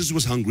 Jesus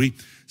was hungry,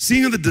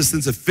 seeing in the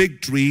distance a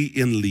fig tree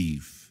in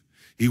leaf.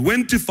 He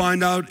went to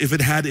find out if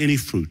it had any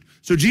fruit.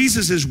 So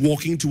Jesus is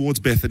walking towards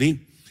Bethany,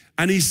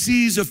 and he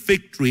sees a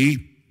fig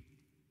tree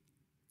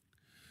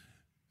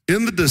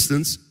in the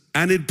distance,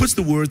 and it puts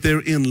the word there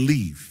in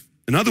leaf.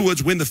 In other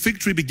words, when the fig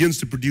tree begins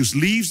to produce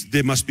leaves,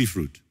 there must be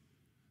fruit.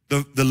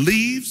 The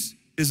leaves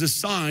is a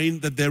sign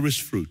that there is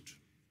fruit.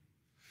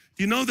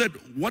 Do you know that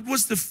what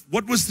was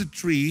the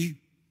tree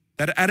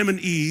that Adam and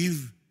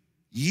Eve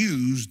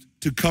used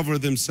to cover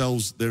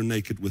themselves their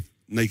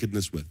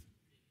nakedness with?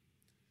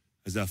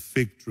 As a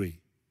fig tree.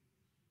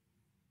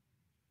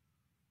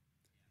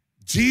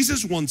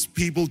 Jesus wants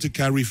people to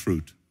carry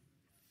fruit.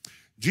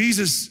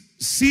 Jesus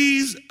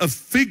sees a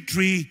fig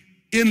tree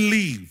in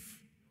leaf.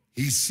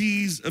 He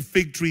sees a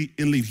fig tree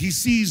in leaf. He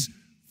sees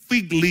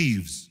fig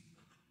leaves.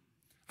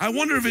 I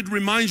wonder if it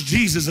reminds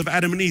Jesus of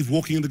Adam and Eve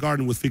walking in the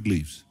garden with fig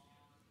leaves.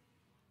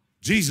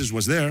 Jesus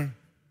was there. In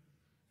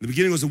the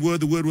beginning was the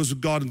Word was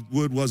with God, and the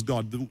Word was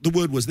God. The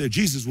Word was there.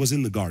 Jesus was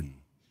in the garden.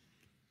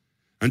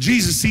 And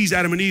Jesus sees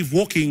Adam and Eve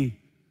walking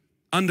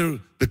under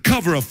the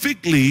cover of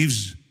fig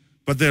leaves,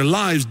 but their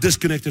lives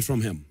disconnected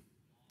from him.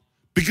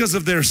 Because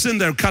of their sin,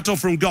 they're cut off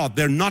from God.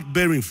 They're not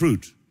bearing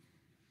fruit.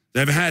 They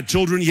haven't had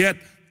children yet.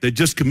 They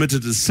just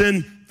committed a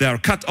sin. They are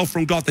cut off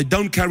from God. They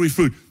don't carry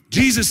fruit.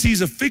 Jesus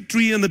sees a fig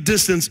tree in the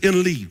distance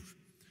in leaf.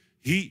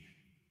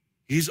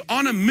 He's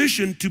on a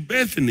mission to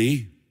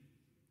Bethany,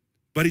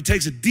 but he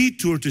takes a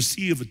detour to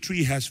see if a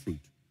tree has fruit.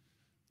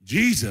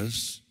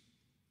 Jesus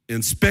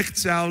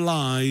inspects our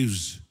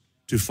lives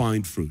to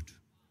find fruit.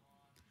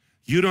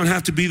 You don't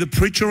have to be the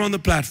preacher on the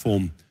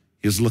platform.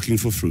 He's looking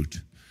for fruit.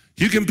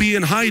 You can be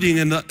in hiding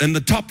in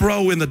the top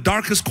row, in the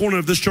darkest corner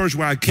of this church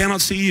where I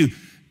cannot see you.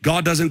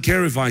 God doesn't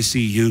care if I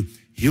see you.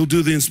 He'll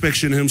do the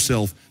inspection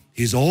himself.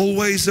 He's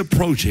always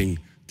approaching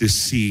to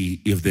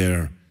see if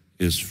there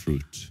is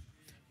fruit.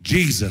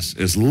 Jesus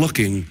is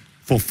looking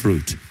for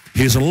fruit.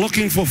 He's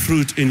looking for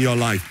fruit in your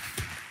life.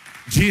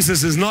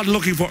 Jesus is not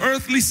looking for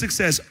earthly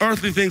success.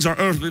 Earthly things are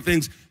earthly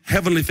things.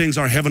 Heavenly things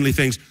are heavenly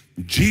things.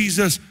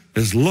 Jesus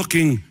is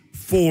looking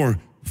for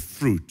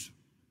fruit.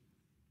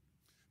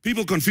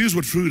 People confuse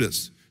what fruit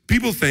is.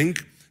 People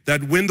think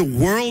that when the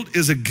world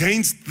is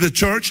against the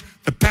church,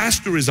 the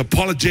pastor is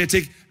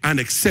apologetic and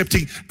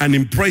accepting and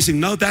embracing.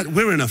 No, that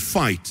we're in a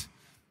fight.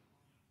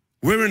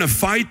 We're in a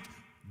fight,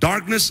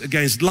 darkness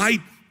against light.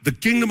 The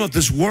kingdom of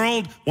this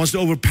world wants to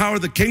overpower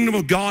the kingdom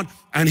of God,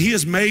 and he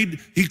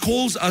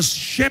calls us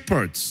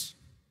shepherds.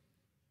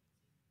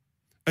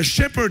 A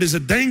shepherd is a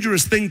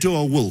dangerous thing to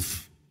a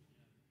wolf.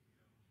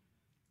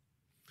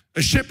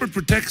 A shepherd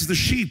protects the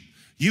sheep.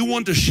 You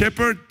want a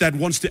shepherd that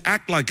wants to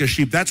act like a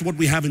sheep. That's what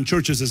we have in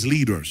churches as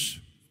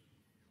leaders.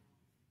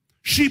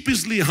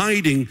 Sheepishly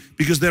hiding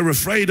because they're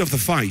afraid of the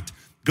fight.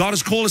 God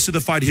has called us to the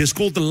fight. He has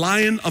called the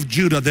Lion of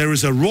Judah. There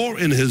is a roar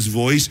in his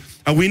voice,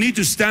 and we need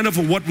to stand up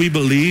for what we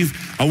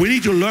believe, and we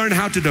need to learn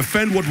how to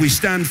defend what we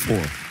stand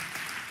for.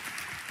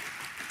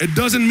 It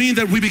doesn't mean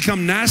that we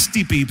become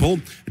nasty people.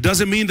 It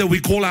doesn't mean that we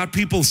call out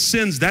people's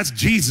sins. That's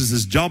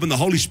Jesus' job, and the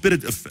Holy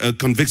Spirit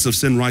convicts of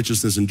sin,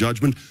 righteousness, and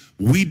judgment.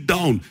 We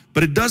don't.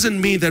 But it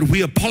doesn't mean that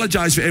we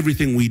apologize for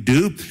everything we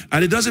do,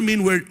 and it doesn't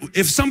mean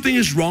if something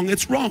is wrong,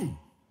 it's wrong.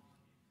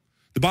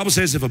 The Bible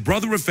says if a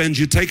brother offends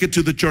you, take it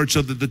to the church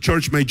so that the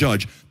church may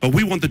judge. But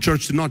we want the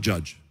church to not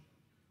judge.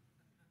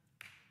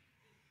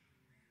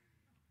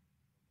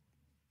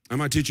 Am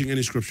I teaching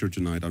any scripture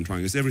tonight? I'm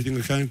trying. Is everything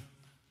okay?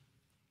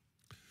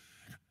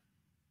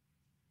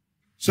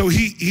 So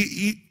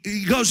he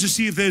goes to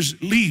see if there's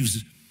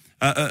leaves.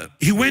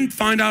 He went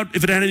find out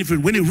if it had any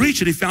fruit. When he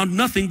reached it, he found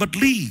nothing but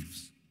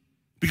leaves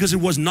because it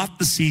was not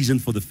the season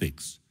for the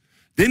figs.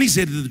 Then he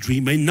said to the tree,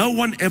 may no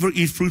one ever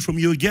eat fruit from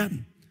you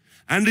again.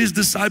 And his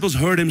disciples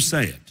heard him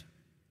say it.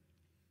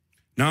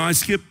 Now I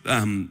skip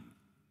to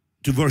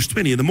verse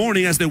 20. In the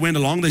morning as they went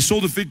along, they saw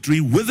the fig tree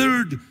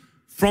withered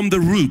from the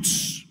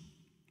roots.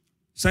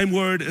 Same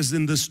word as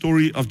in the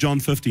story of John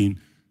 15.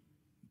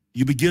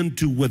 You begin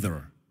to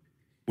wither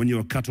when you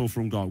are cut off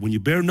from God. When you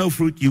bear no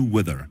fruit, you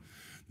wither.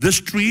 This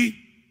tree,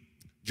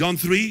 John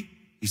 3,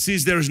 he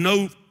sees there is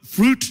no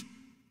fruit.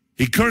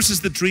 He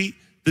curses the tree.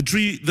 The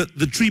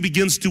tree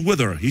begins to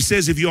wither. He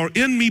says, if you are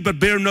in me but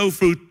bear no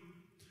fruit,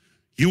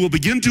 you will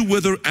begin to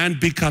wither and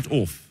be cut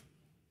off.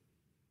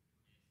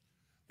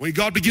 When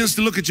God begins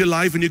to look at your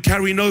life and you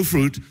carry no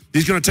fruit,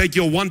 he's going to take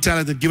your 1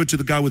 talent and give it to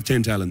the guy with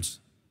 10 talents.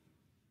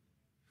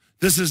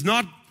 This is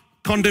not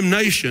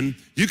condemnation.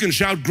 You can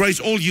shout grace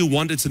all you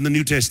want. It's in the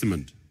New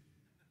Testament.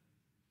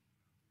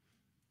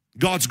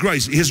 God's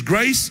grace. His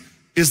grace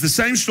is the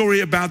same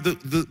story about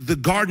the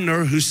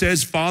gardener who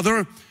says,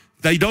 Father,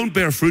 they don't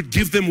bear fruit.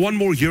 Give them one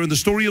more year. In the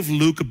story of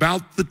Luke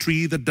about the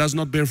tree that does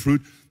not bear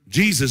fruit,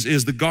 Jesus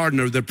is the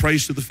gardener that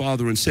prays to the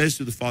Father and says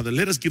to the Father,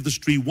 let us give this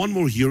tree one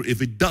more year. If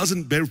it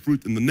doesn't bear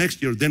fruit in the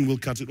next year, then we'll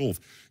cut it off.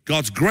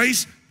 God's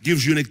grace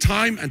gives you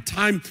time and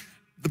time.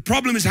 The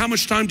problem is, how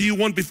much time do you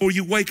want before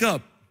you wake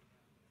up?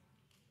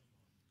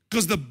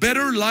 Because the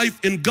better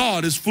life in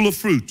God is full of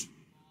fruit.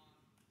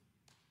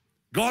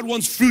 God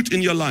wants fruit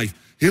in your life.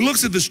 He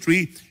looks at this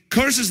tree,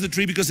 curses the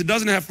tree because it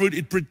doesn't have fruit.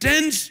 It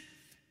pretends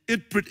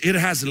it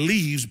has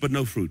leaves but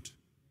no fruit.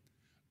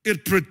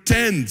 It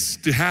pretends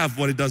to have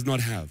what it does not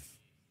have.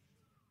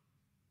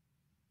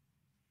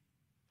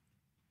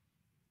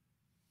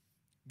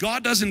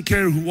 God doesn't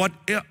care what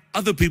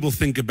other people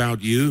think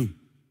about you.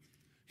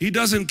 He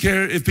doesn't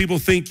care if people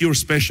think you're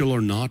special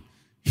or not.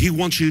 He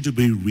wants you to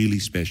be really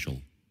special.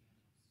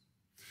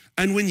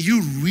 And when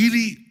you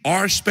really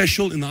are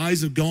special in the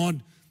eyes of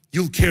God,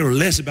 you'll care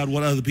less about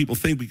what other people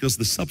think because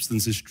the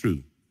substance is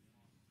true.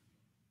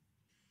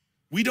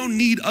 We don't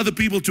need other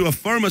people to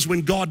affirm us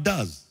when God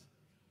does.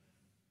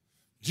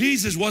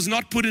 Jesus was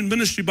not put in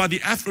ministry by the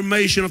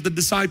affirmation of the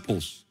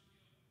disciples.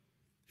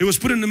 He was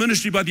put in the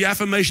ministry by the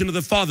affirmation of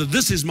the Father.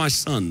 This is my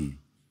Son,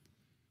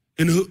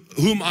 in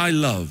whom I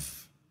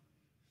love,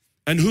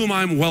 and whom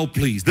I am well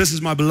pleased. This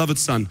is my beloved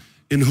Son,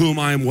 in whom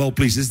I am well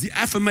pleased. It's the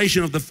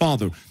affirmation of the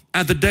Father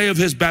at the day of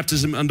his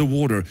baptism under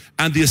water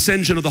and the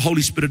ascension of the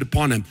Holy Spirit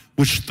upon him,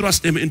 which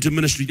thrust him into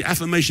ministry, the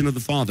affirmation of the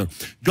Father.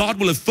 God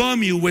will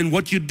affirm you when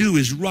what you do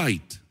is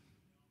right.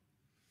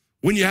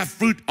 When you have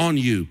fruit on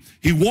you.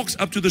 He walks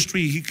up to this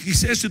tree. He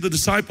says to the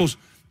disciples,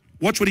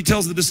 watch what he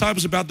tells the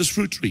disciples about this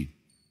fruit tree.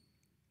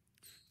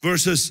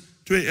 Verses,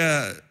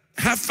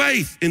 have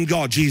faith in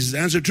God, Jesus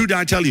answered. Truly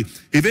I tell you,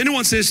 if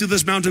anyone says to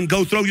this mountain,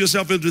 go throw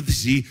yourself into the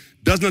sea,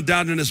 does not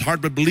doubt in his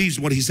heart, but believes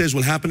what he says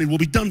will happen, it will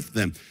be done for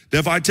them.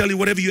 Therefore I tell you,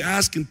 whatever you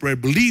ask in prayer,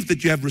 believe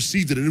that you have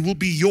received it, and it will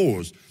be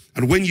yours.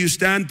 And when you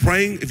stand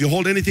praying, if you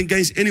hold anything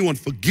against anyone,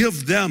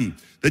 forgive them,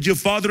 that your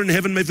Father in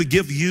heaven may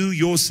forgive you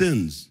your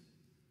sins.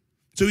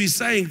 So he's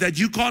saying that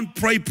you can't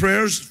pray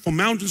prayers for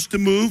mountains to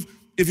move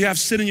if you have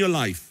sin in your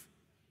life.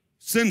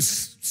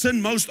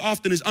 Sin most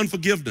often is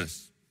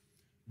unforgiveness.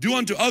 Do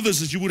unto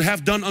others as you would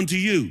have done unto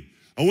you.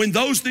 And when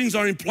those things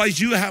are in place,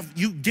 you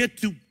get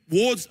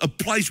towards a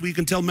place where you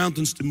can tell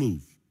mountains to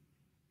move.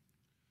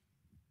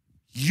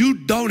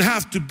 You don't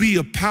have to be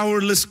a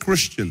powerless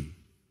Christian.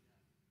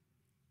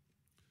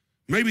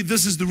 Maybe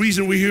this is the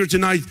reason we're here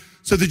tonight,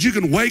 so that you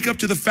can wake up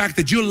to the fact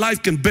that your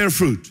life can bear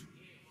fruit.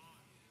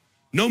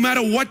 No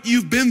matter what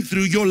you've been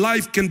through, your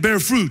life can bear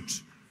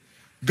fruit.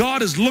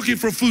 God is looking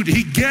for fruit.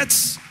 He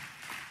gets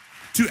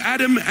to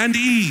Adam and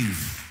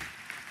Eve.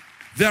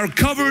 They're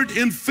covered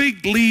in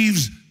fig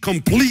leaves,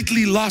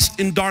 completely lost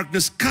in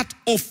darkness, cut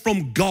off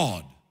from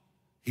God.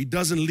 He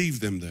doesn't leave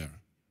them there.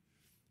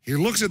 He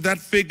looks at that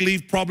fig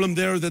leaf problem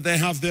there that they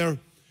have there.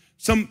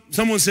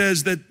 Someone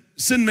says that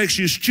sin makes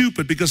you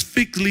stupid because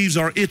fig leaves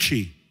are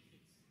itchy.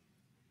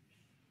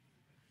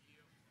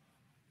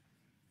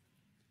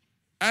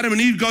 Adam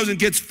and Eve goes and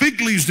gets fig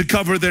leaves to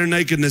cover their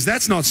nakedness.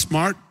 That's not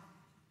smart.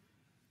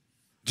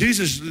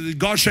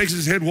 God shakes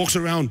his head, walks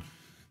around,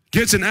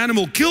 gets an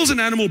animal, kills an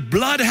animal,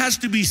 blood has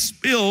to be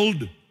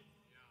spilled.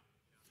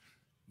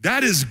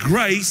 That is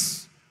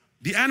grace.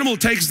 The animal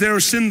takes their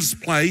sin's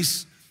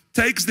place,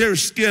 takes their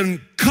skin,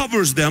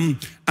 covers them,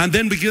 and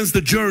then begins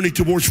the journey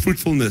towards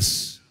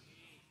fruitfulness.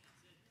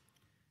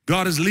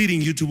 God is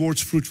leading you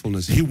towards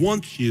fruitfulness. He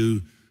wants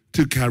you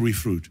to carry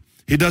fruit.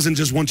 He doesn't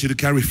just want you to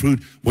carry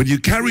fruit. When you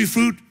carry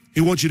fruit, He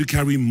wants you to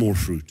carry more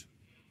fruit.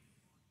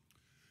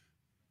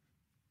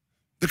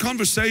 The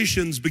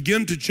conversations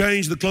begin to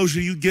change the closer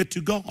you get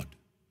to God.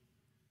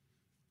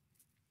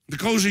 The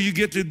closer you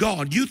get to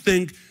God, you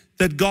think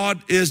that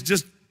God is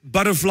just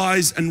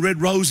butterflies and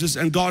red roses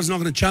and God's not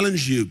going to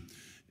challenge you.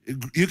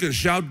 You can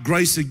shout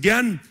grace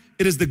again.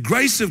 It is the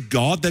grace of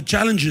God that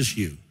challenges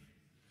you.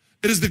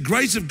 It is the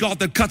grace of God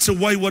that cuts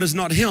away what is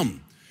not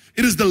Him.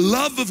 It is the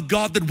love of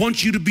God that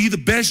wants you to be the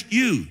best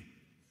you.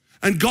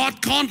 And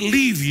God can't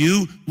leave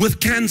you with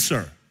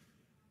cancer.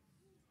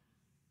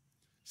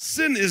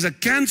 Sin is a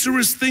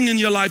cancerous thing in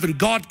your life and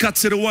God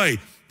cuts it away.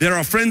 There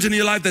are friends in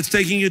your life that's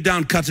taking you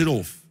down, cuts it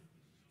off.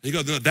 You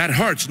go, that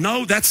hurts.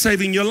 No, that's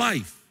saving your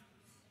life.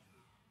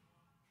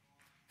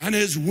 And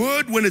His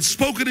word, when it's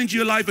spoken into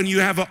your life and you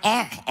have a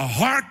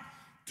heart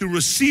to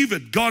receive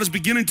it, God is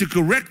beginning to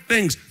correct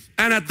things.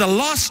 And at the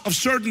loss of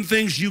certain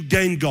things, you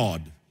gain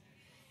God.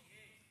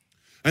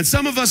 And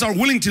some of us are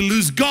willing to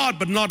lose God,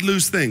 but not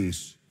lose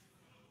things.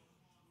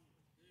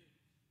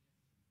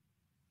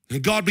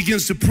 And God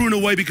begins to prune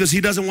away because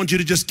He doesn't want you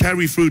to just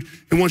carry fruit.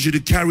 He wants you to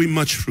carry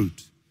much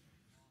fruit.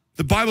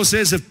 The Bible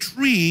says a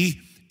tree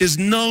is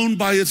known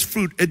by its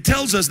fruit. It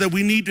tells us that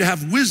we need to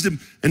have wisdom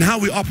in how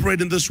we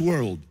operate in this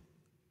world.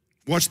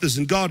 Watch this.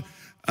 And God,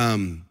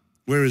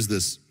 where is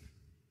this?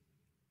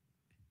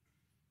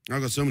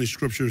 I've got so many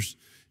scriptures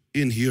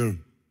in here.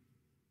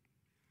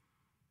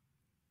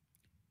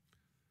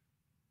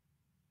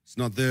 It's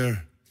not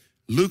there.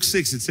 Luke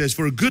 6, it says,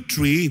 for a good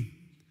tree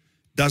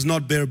does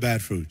not bear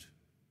bad fruit,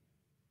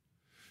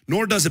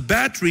 nor does a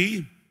bad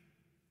tree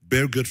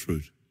bear good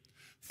fruit.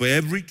 For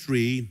every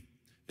tree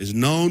is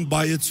known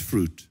by its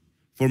fruit.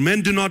 For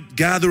men do not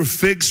gather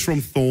figs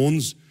from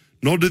thorns,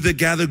 nor do they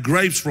gather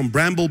grapes from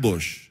bramble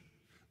bush.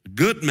 A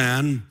good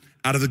man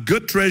out of the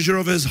good treasure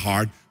of his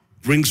heart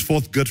brings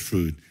forth good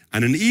fruit,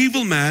 and an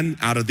evil man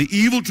out of the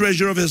evil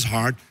treasure of his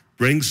heart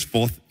brings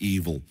forth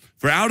evil.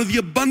 For out of the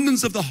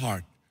abundance of the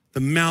heart, the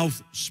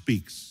mouth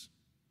speaks.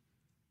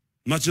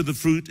 Much of the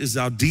fruit is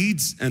our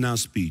deeds and our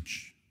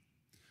speech.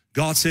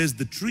 God says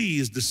the tree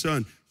is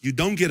discerned. You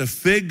don't get a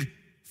fig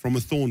from a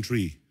thorn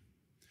tree.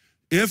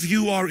 If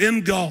you are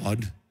in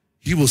God,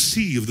 He will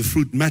see if the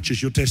fruit matches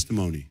your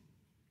testimony.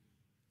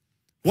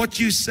 What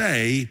you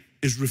say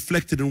is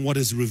reflected in what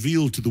is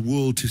revealed to the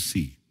world to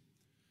see.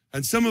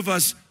 And some of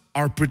us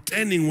are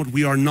pretending what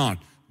we are not.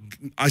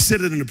 I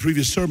said it in a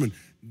previous sermon.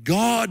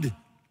 God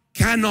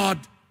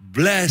cannot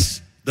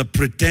bless the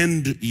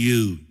pretend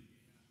you.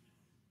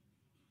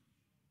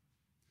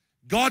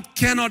 God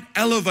cannot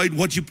elevate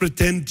what you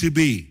pretend to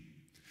be.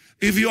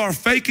 If you are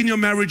fake in your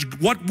marriage,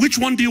 which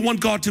one do you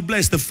want God to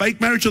bless? The fake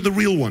marriage or the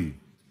real one?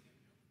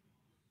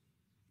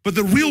 But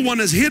the real one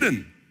is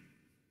hidden.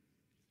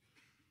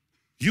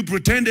 You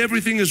pretend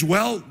everything is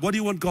well. What do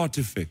you want God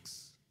to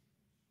fix?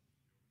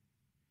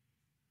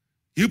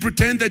 You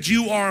pretend that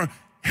you are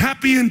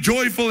happy and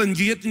joyful and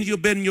you get into your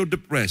bed and you're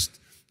depressed.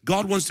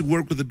 God wants to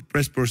work with a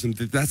depressed person.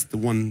 That's the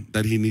one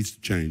that He needs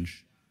to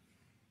change.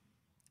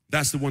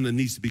 That's the one that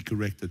needs to be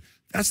corrected.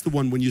 That's the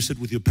one when you sit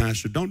with your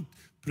pastor, don't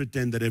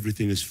pretend that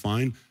everything is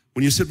fine.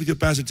 When you sit with your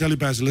pastor, tell your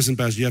pastor, listen,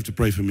 pastor, you have to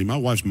pray for me. My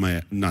wife's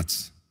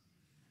nuts.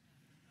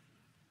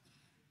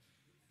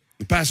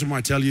 The pastor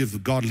might tell you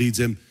if God leads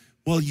him,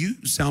 well,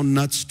 you sound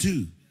nuts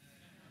too.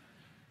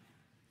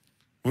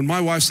 When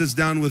my wife sits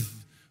down with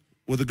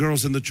the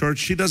girls in the church,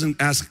 she doesn't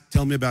ask,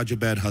 tell me about your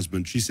bad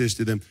husband. She says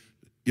to them,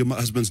 your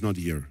husband's not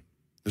here.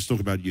 Let's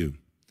talk about you.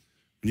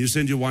 When you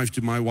send your wife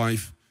to my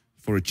wife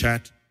for a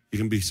chat, you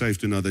can be safe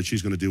to know that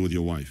she's going to deal with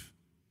your wife.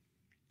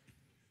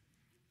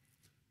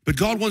 But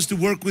God wants to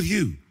work with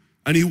you,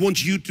 and He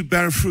wants you to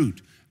bear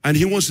fruit. And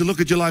He wants to look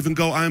at your life and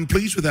go, I am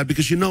pleased with that,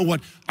 because you know what?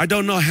 I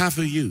don't know half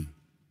of you.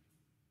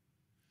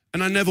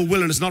 And I never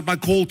will, and it's not my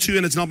call to,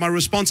 and it's not my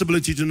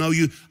responsibility to know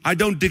you. I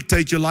don't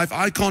dictate your life.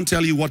 I can't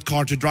tell you what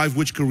car to drive,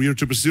 which career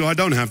to pursue. I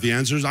don't have the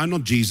answers. I'm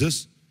not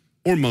Jesus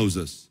or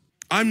Moses.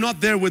 I'm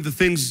not there when the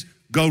things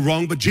go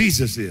wrong, but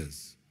Jesus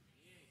is.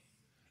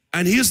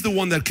 And He's the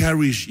one that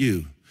carries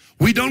you.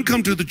 We don't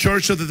come to the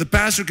church so that the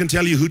pastor can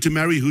tell you who to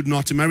marry, who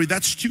not to marry.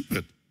 That's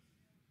stupid.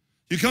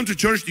 You come to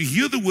church to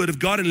hear the Word of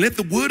God and let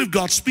the Word of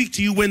God speak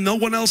to you when no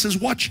one else is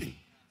watching.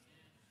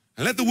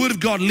 And let the Word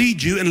of God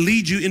lead you and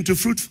lead you into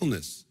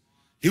fruitfulness.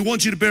 He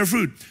wants you to bear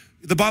fruit.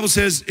 The Bible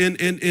says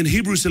in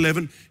Hebrews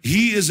 11,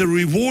 He is a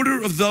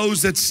rewarder of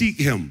those that seek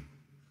Him.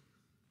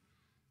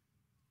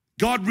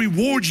 God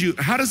rewards you.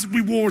 How does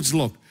rewards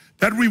look?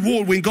 That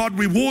reward, when God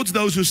rewards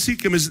those who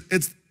seek Him,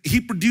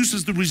 He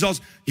produces the results.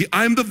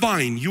 I am the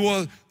vine, you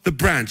are the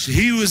branch.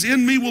 He who is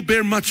in me will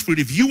bear much fruit.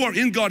 If you are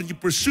in God and you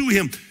pursue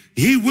Him,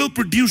 He will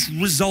produce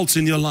results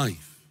in your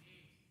life.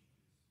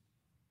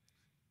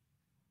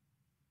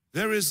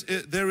 Let's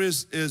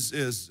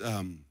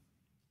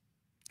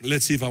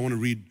see if I want to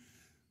read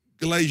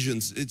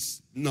Galatians.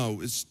 It's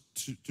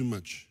too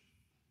much.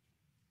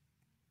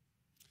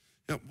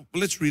 Yeah,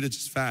 let's read it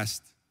just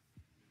fast.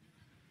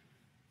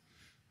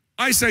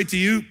 I say to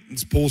you,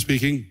 it's Paul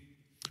speaking,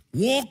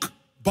 walk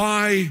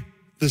by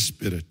the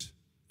Spirit.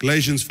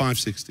 Galatians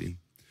 5:16.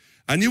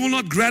 And you will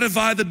not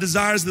gratify the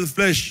desires of the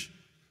flesh,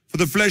 for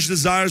the flesh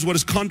desires what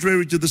is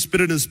contrary to the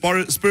Spirit, and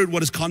the Spirit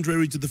what is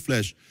contrary to the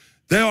flesh.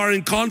 They are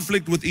in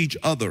conflict with each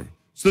other,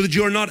 so that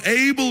you are not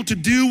able to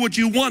do what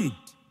you want.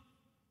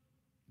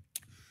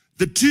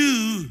 The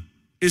two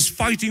is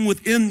fighting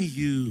within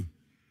you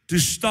to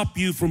stop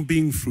you from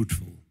being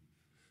fruitful.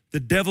 The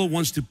devil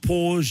wants to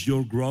pause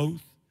your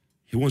growth.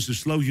 He wants to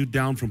slow you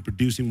down from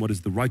producing what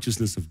is the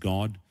righteousness of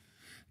God.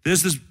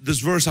 There's this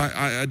verse,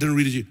 I didn't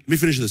read it. Let me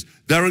finish this.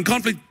 They're in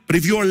conflict, but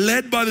if you are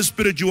led by the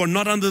Spirit, you are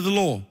not under the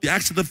law. The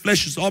acts of the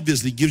flesh is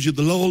obviously gives you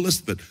the law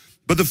list of it.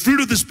 But the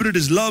fruit of the Spirit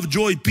is love,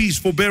 joy, peace,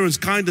 forbearance,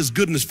 kindness,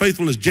 goodness,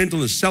 faithfulness,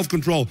 gentleness,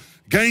 self-control.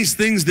 Against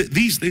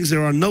these things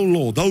there are no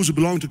law. Those who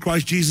belong to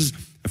Christ Jesus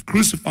have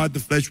crucified the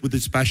flesh with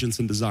its passions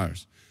and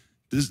desires.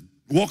 This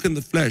walk in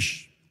the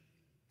flesh.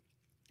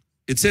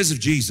 It says of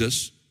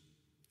Jesus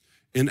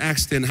in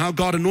Acts 10, how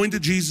God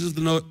anointed Jesus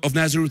of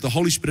Nazareth with the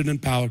Holy Spirit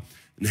and power,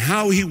 and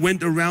how He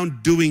went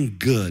around doing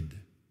good,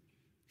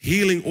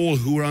 healing all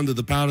who were under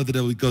the power of the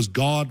devil, because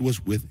God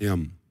was with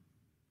Him.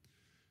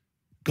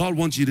 God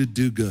wants you to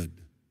do good.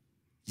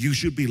 You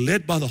should be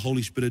led by the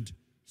Holy Spirit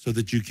so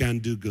that you can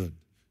do good.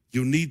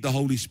 You need the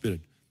Holy Spirit.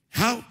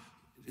 How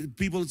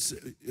people say,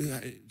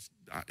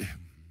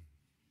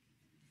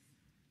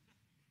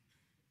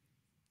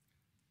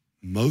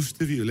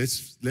 most of you,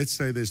 let's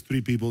say there's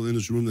 3 people in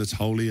this room that's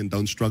holy and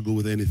don't struggle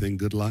with anything.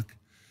 Good luck.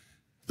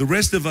 The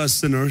rest of us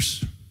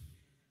sinners,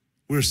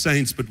 we're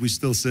saints, but we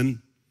still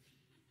sin.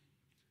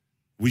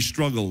 We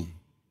struggle.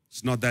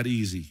 It's not that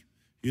easy.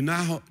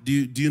 Do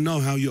you know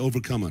how you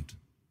overcome it?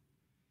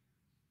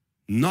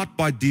 Not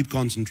by deep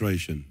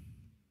concentration,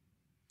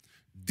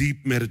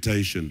 deep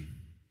meditation,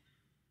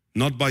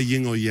 not by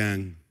yin or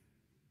yang.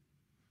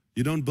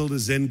 You don't build a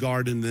Zen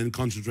garden and then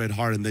concentrate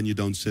hard and then you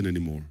don't sin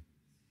anymore.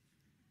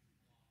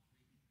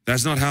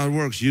 That's not how it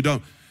works. You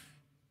don't.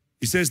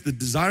 He says the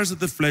desires of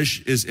the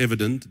flesh is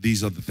evident.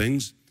 These are the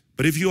things.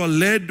 But if you are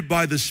led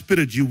by the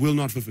Spirit, you will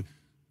not fulfill.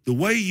 The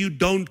way you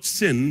don't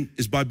sin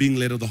is by being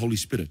led of the Holy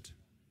Spirit.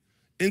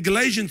 In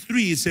Galatians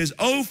 3, it says,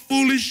 O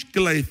foolish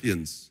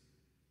Galatians,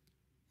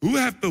 who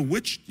have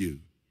bewitched you?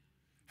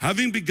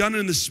 Having begun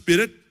in the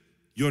Spirit,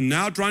 you're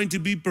now trying to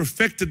be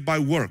perfected by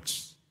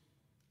works.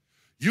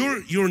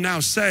 You're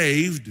now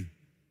saved,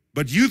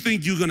 but you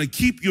think you're going to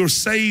keep your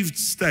saved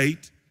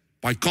state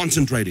by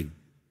concentrating.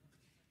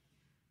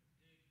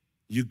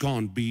 You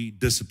can't be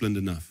disciplined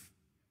enough.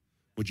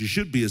 What you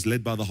should be is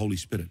led by the Holy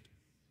Spirit.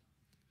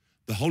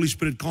 The Holy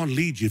Spirit can't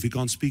lead you if He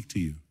can't speak to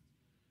you.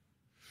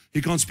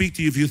 He can't speak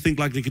to you if you think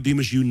like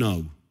Nicodemus, you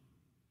know.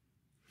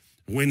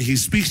 When He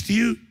speaks to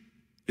you,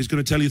 He's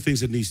going to tell you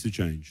things that needs to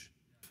change.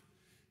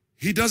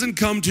 He doesn't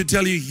come to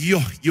tell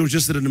you, you're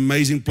just at an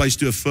amazing place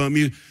to affirm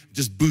you,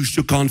 just boost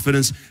your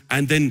confidence,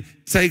 and then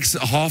takes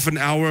a half an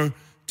hour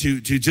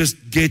to just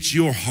get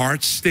your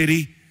heart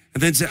steady,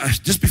 and then say,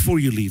 just before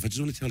you leave, I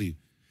just want to tell you,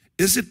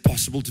 is it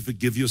possible to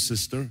forgive your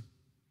sister?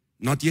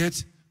 Not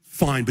yet?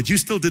 Fine, but you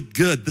still did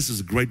good. This is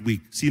a great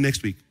week. See you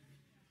next week.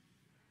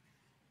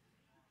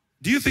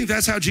 Do you think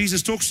that's how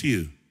Jesus talks to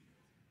you?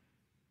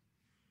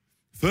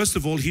 First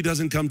of all, He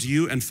doesn't come to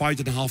you and fight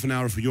in a half an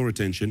hour for your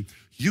attention.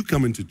 You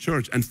come into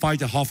church and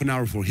fight a half an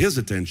hour for His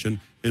attention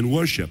in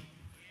worship.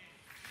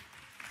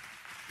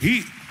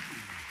 He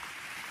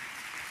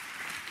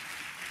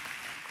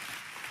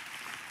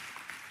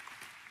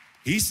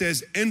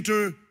says,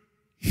 enter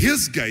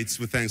His gates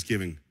with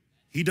thanksgiving.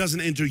 He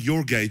doesn't enter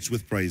your gates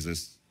with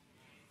praises.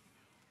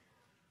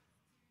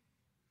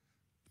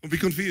 Don't be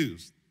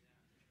confused.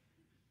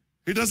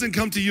 He doesn't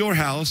come to your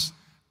house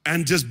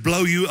and just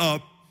blow you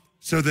up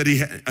So that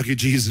okay,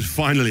 Jesus,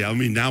 finally, I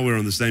mean, now we're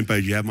on the same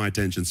page. You have my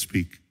attention.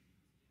 Speak.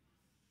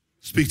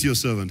 Speak to your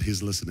servant.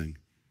 He's listening.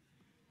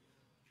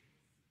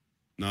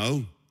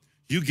 No,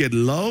 you get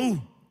low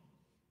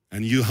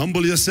and you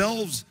humble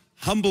yourselves.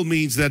 Humble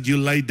means that you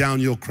lay down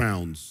your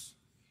crowns,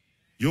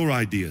 your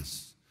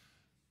ideas.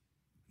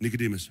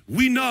 Nicodemus,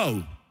 we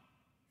know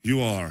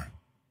you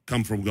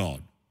come from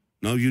God.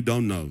 No, you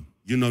don't know.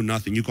 You know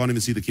nothing. You can't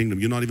even see the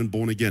kingdom. You're not even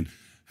born again.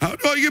 How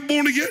do I get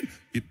born again?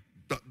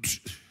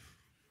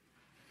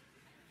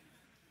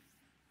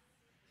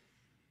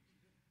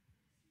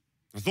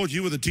 I thought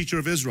you were the teacher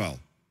of Israel.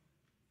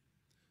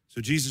 So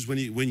Jesus, when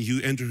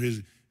you enter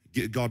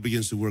God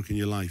begins to work in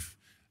your life.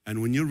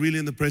 And when you're really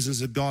in the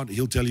presence of God,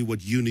 He'll tell you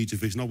what you need to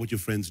fix, not what your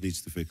friends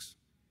needs to fix.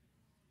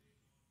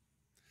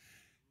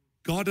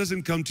 God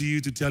doesn't come to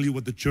you to tell you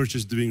what the church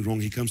is doing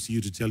wrong. He comes to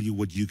you to tell you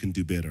what you can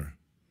do better.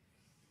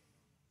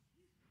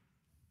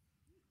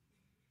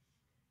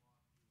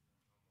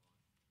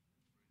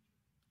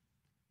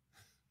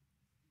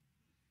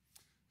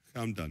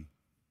 I'm done.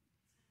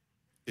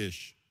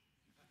 Ish.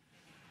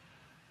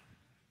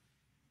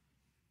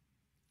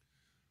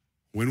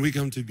 When we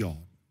come to God,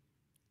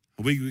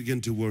 we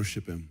begin to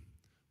worship Him.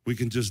 We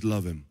can just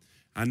love Him.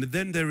 And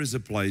then there is a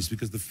place,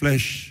 because the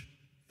flesh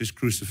is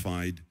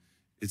crucified.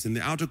 It's in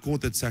the outer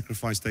court that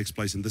sacrifice takes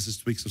place, and this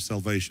speaks of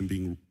salvation,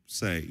 being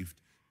saved.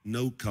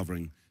 No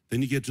covering.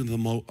 Then you get to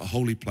the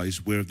holy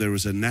place where there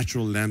is a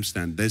natural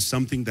lampstand. There's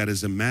something that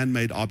is a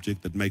man-made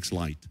object that makes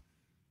light.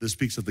 This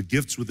speaks of the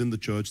gifts within the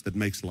church that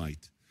makes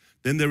light.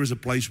 Then there is a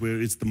place where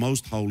it's the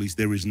most holy.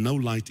 There is no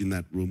light in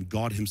that room.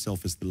 God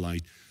Himself is the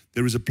light.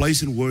 There is a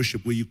place in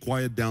worship where you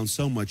quiet down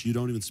so much you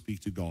don't even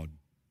speak to God.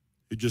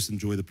 You just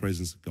enjoy the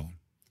presence of God.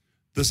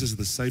 This is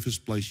the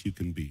safest place you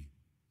can be.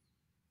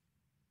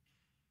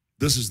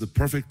 This is the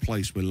perfect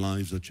place where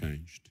lives are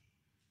changed.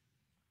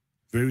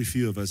 Very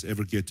few of us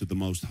ever get to the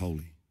most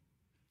holy.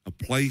 A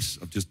place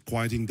of just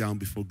quieting down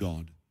before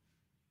God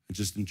and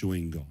just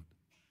enjoying God.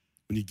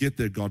 When you get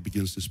there, God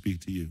begins to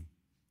speak to you.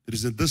 It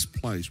is in this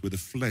place where the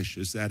flesh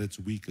is at its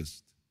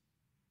weakest.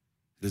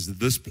 It is at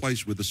this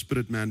place where the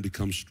spirit man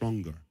becomes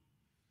stronger.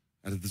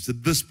 And it's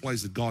at this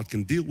place that God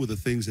can deal with the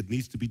things that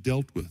needs to be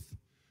dealt with.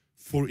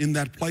 For in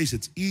that place,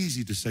 it's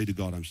easy to say to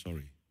God, I'm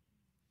sorry.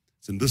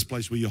 It's in this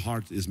place where your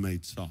heart is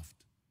made soft.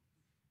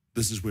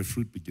 This is where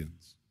fruit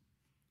begins.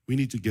 We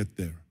need to get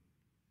there.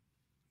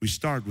 We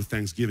start with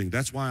thanksgiving.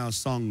 That's why our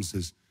songs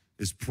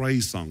is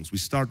praise songs. We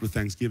start with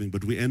thanksgiving,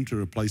 but we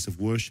enter a place of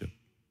worship.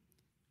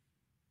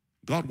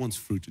 God wants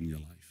fruit in your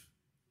life.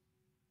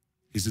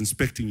 He's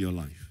inspecting your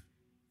life.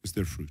 Is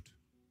there fruit?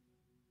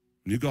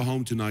 When you go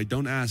home tonight,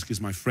 don't ask,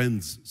 is my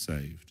friends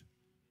saved?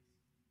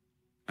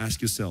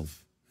 Ask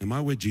yourself, am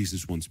I where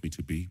Jesus wants me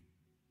to be?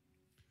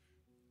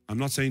 I'm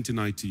not saying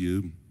tonight to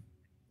you,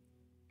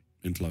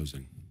 in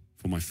closing,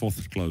 for my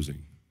fourth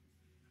closing,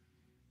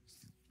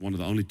 one of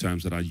the only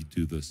times that I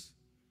do this.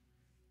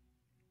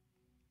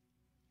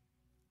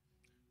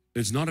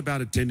 It's not about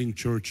attending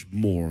church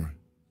more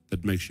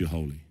that makes you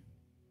holy.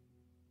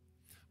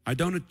 I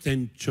don't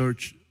attend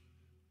church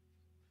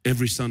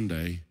every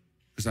Sunday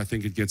because I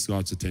think it gets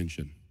God's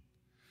attention.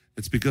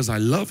 It's because I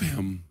love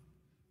Him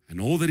and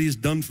all that He's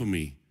done for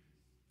me,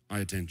 I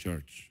attend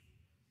church.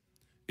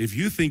 If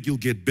you think you'll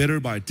get better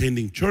by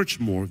attending church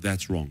more,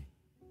 that's wrong.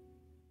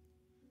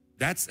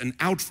 That's an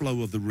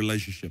outflow of the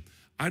relationship.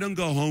 I don't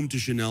go home to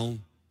Chanel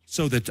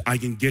so that I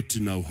can get to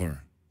know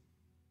her.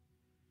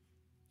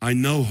 I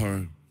know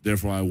her,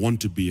 therefore I want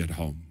to be at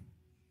home.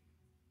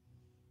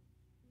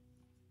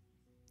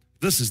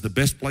 This is the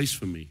best place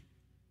for me.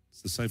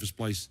 It's the safest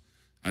place.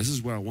 This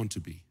is where I want to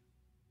be.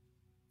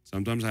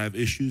 Sometimes I have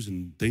issues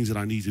and things that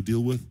I need to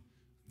deal with.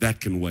 That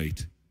can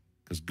wait.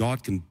 Because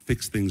God can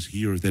fix things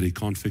here that He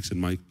can't fix in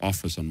my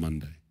office on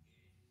Monday.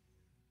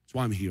 That's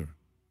why I'm here.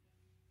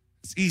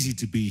 It's easy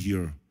to be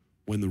here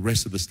when the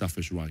rest of the stuff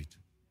is right.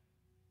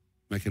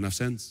 Make enough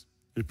sense?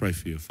 Let me pray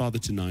for you. Father,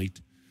 tonight,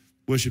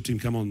 worship team,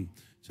 come on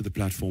to the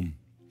platform.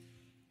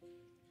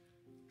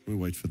 We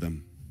wait for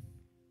them.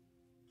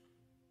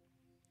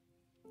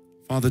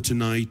 Father,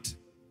 tonight,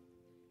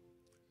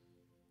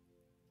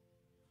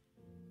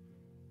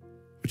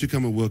 would you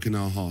come and work in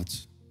our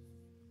hearts?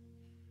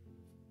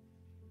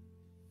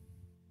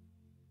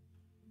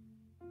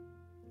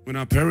 When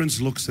our parents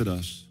look at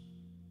us,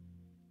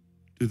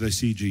 do they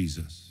see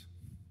Jesus?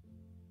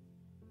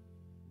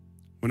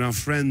 When our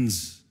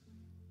friends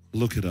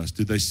look at us,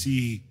 do they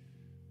see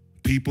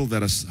people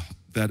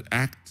that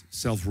act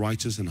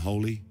self-righteous and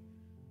holy?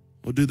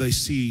 Or do they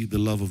see the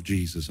love of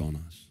Jesus on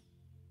us?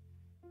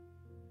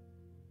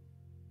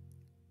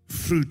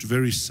 Fruit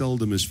very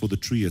seldom is for the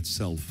tree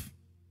itself.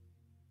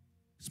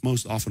 It's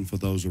most often for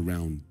those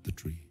around the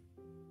tree.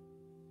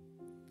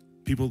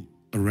 People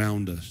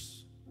around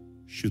us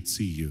should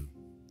see you.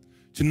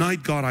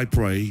 Tonight, God, I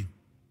pray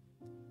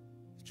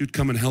that you'd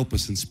come and help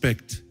us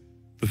inspect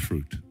the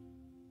fruit.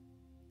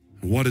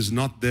 And what is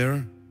not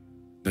there,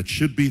 that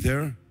should be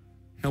there,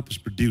 help us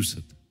produce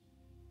it.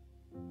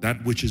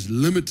 That which is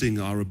limiting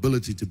our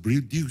ability to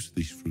produce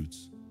these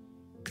fruits,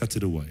 cut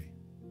it away.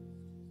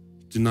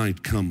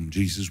 Tonight, come,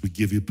 Jesus, we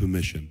give you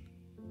permission.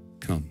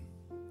 Come.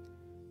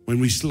 When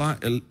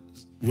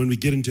we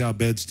get into our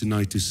beds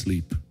tonight to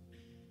sleep,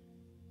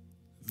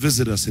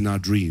 visit us in our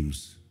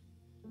dreams.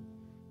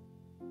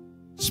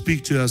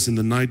 Speak to us in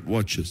the night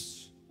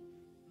watches.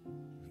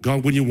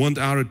 God, when you want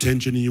our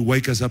attention and you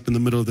wake us up in the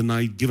middle of the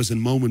night, give us a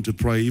moment to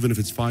pray, even if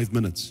it's 5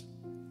 minutes,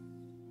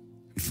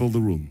 and fill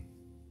the room.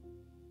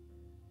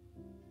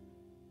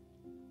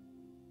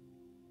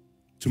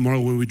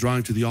 Tomorrow when we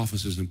drive to the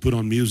offices and put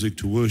on music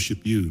to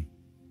worship you,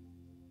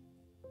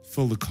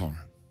 fill the car.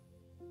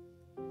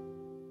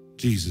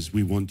 Jesus,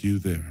 we want you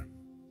there.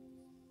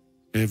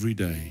 Every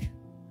day,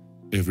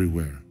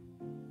 everywhere.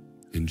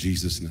 In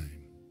Jesus'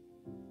 name,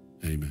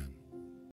 amen.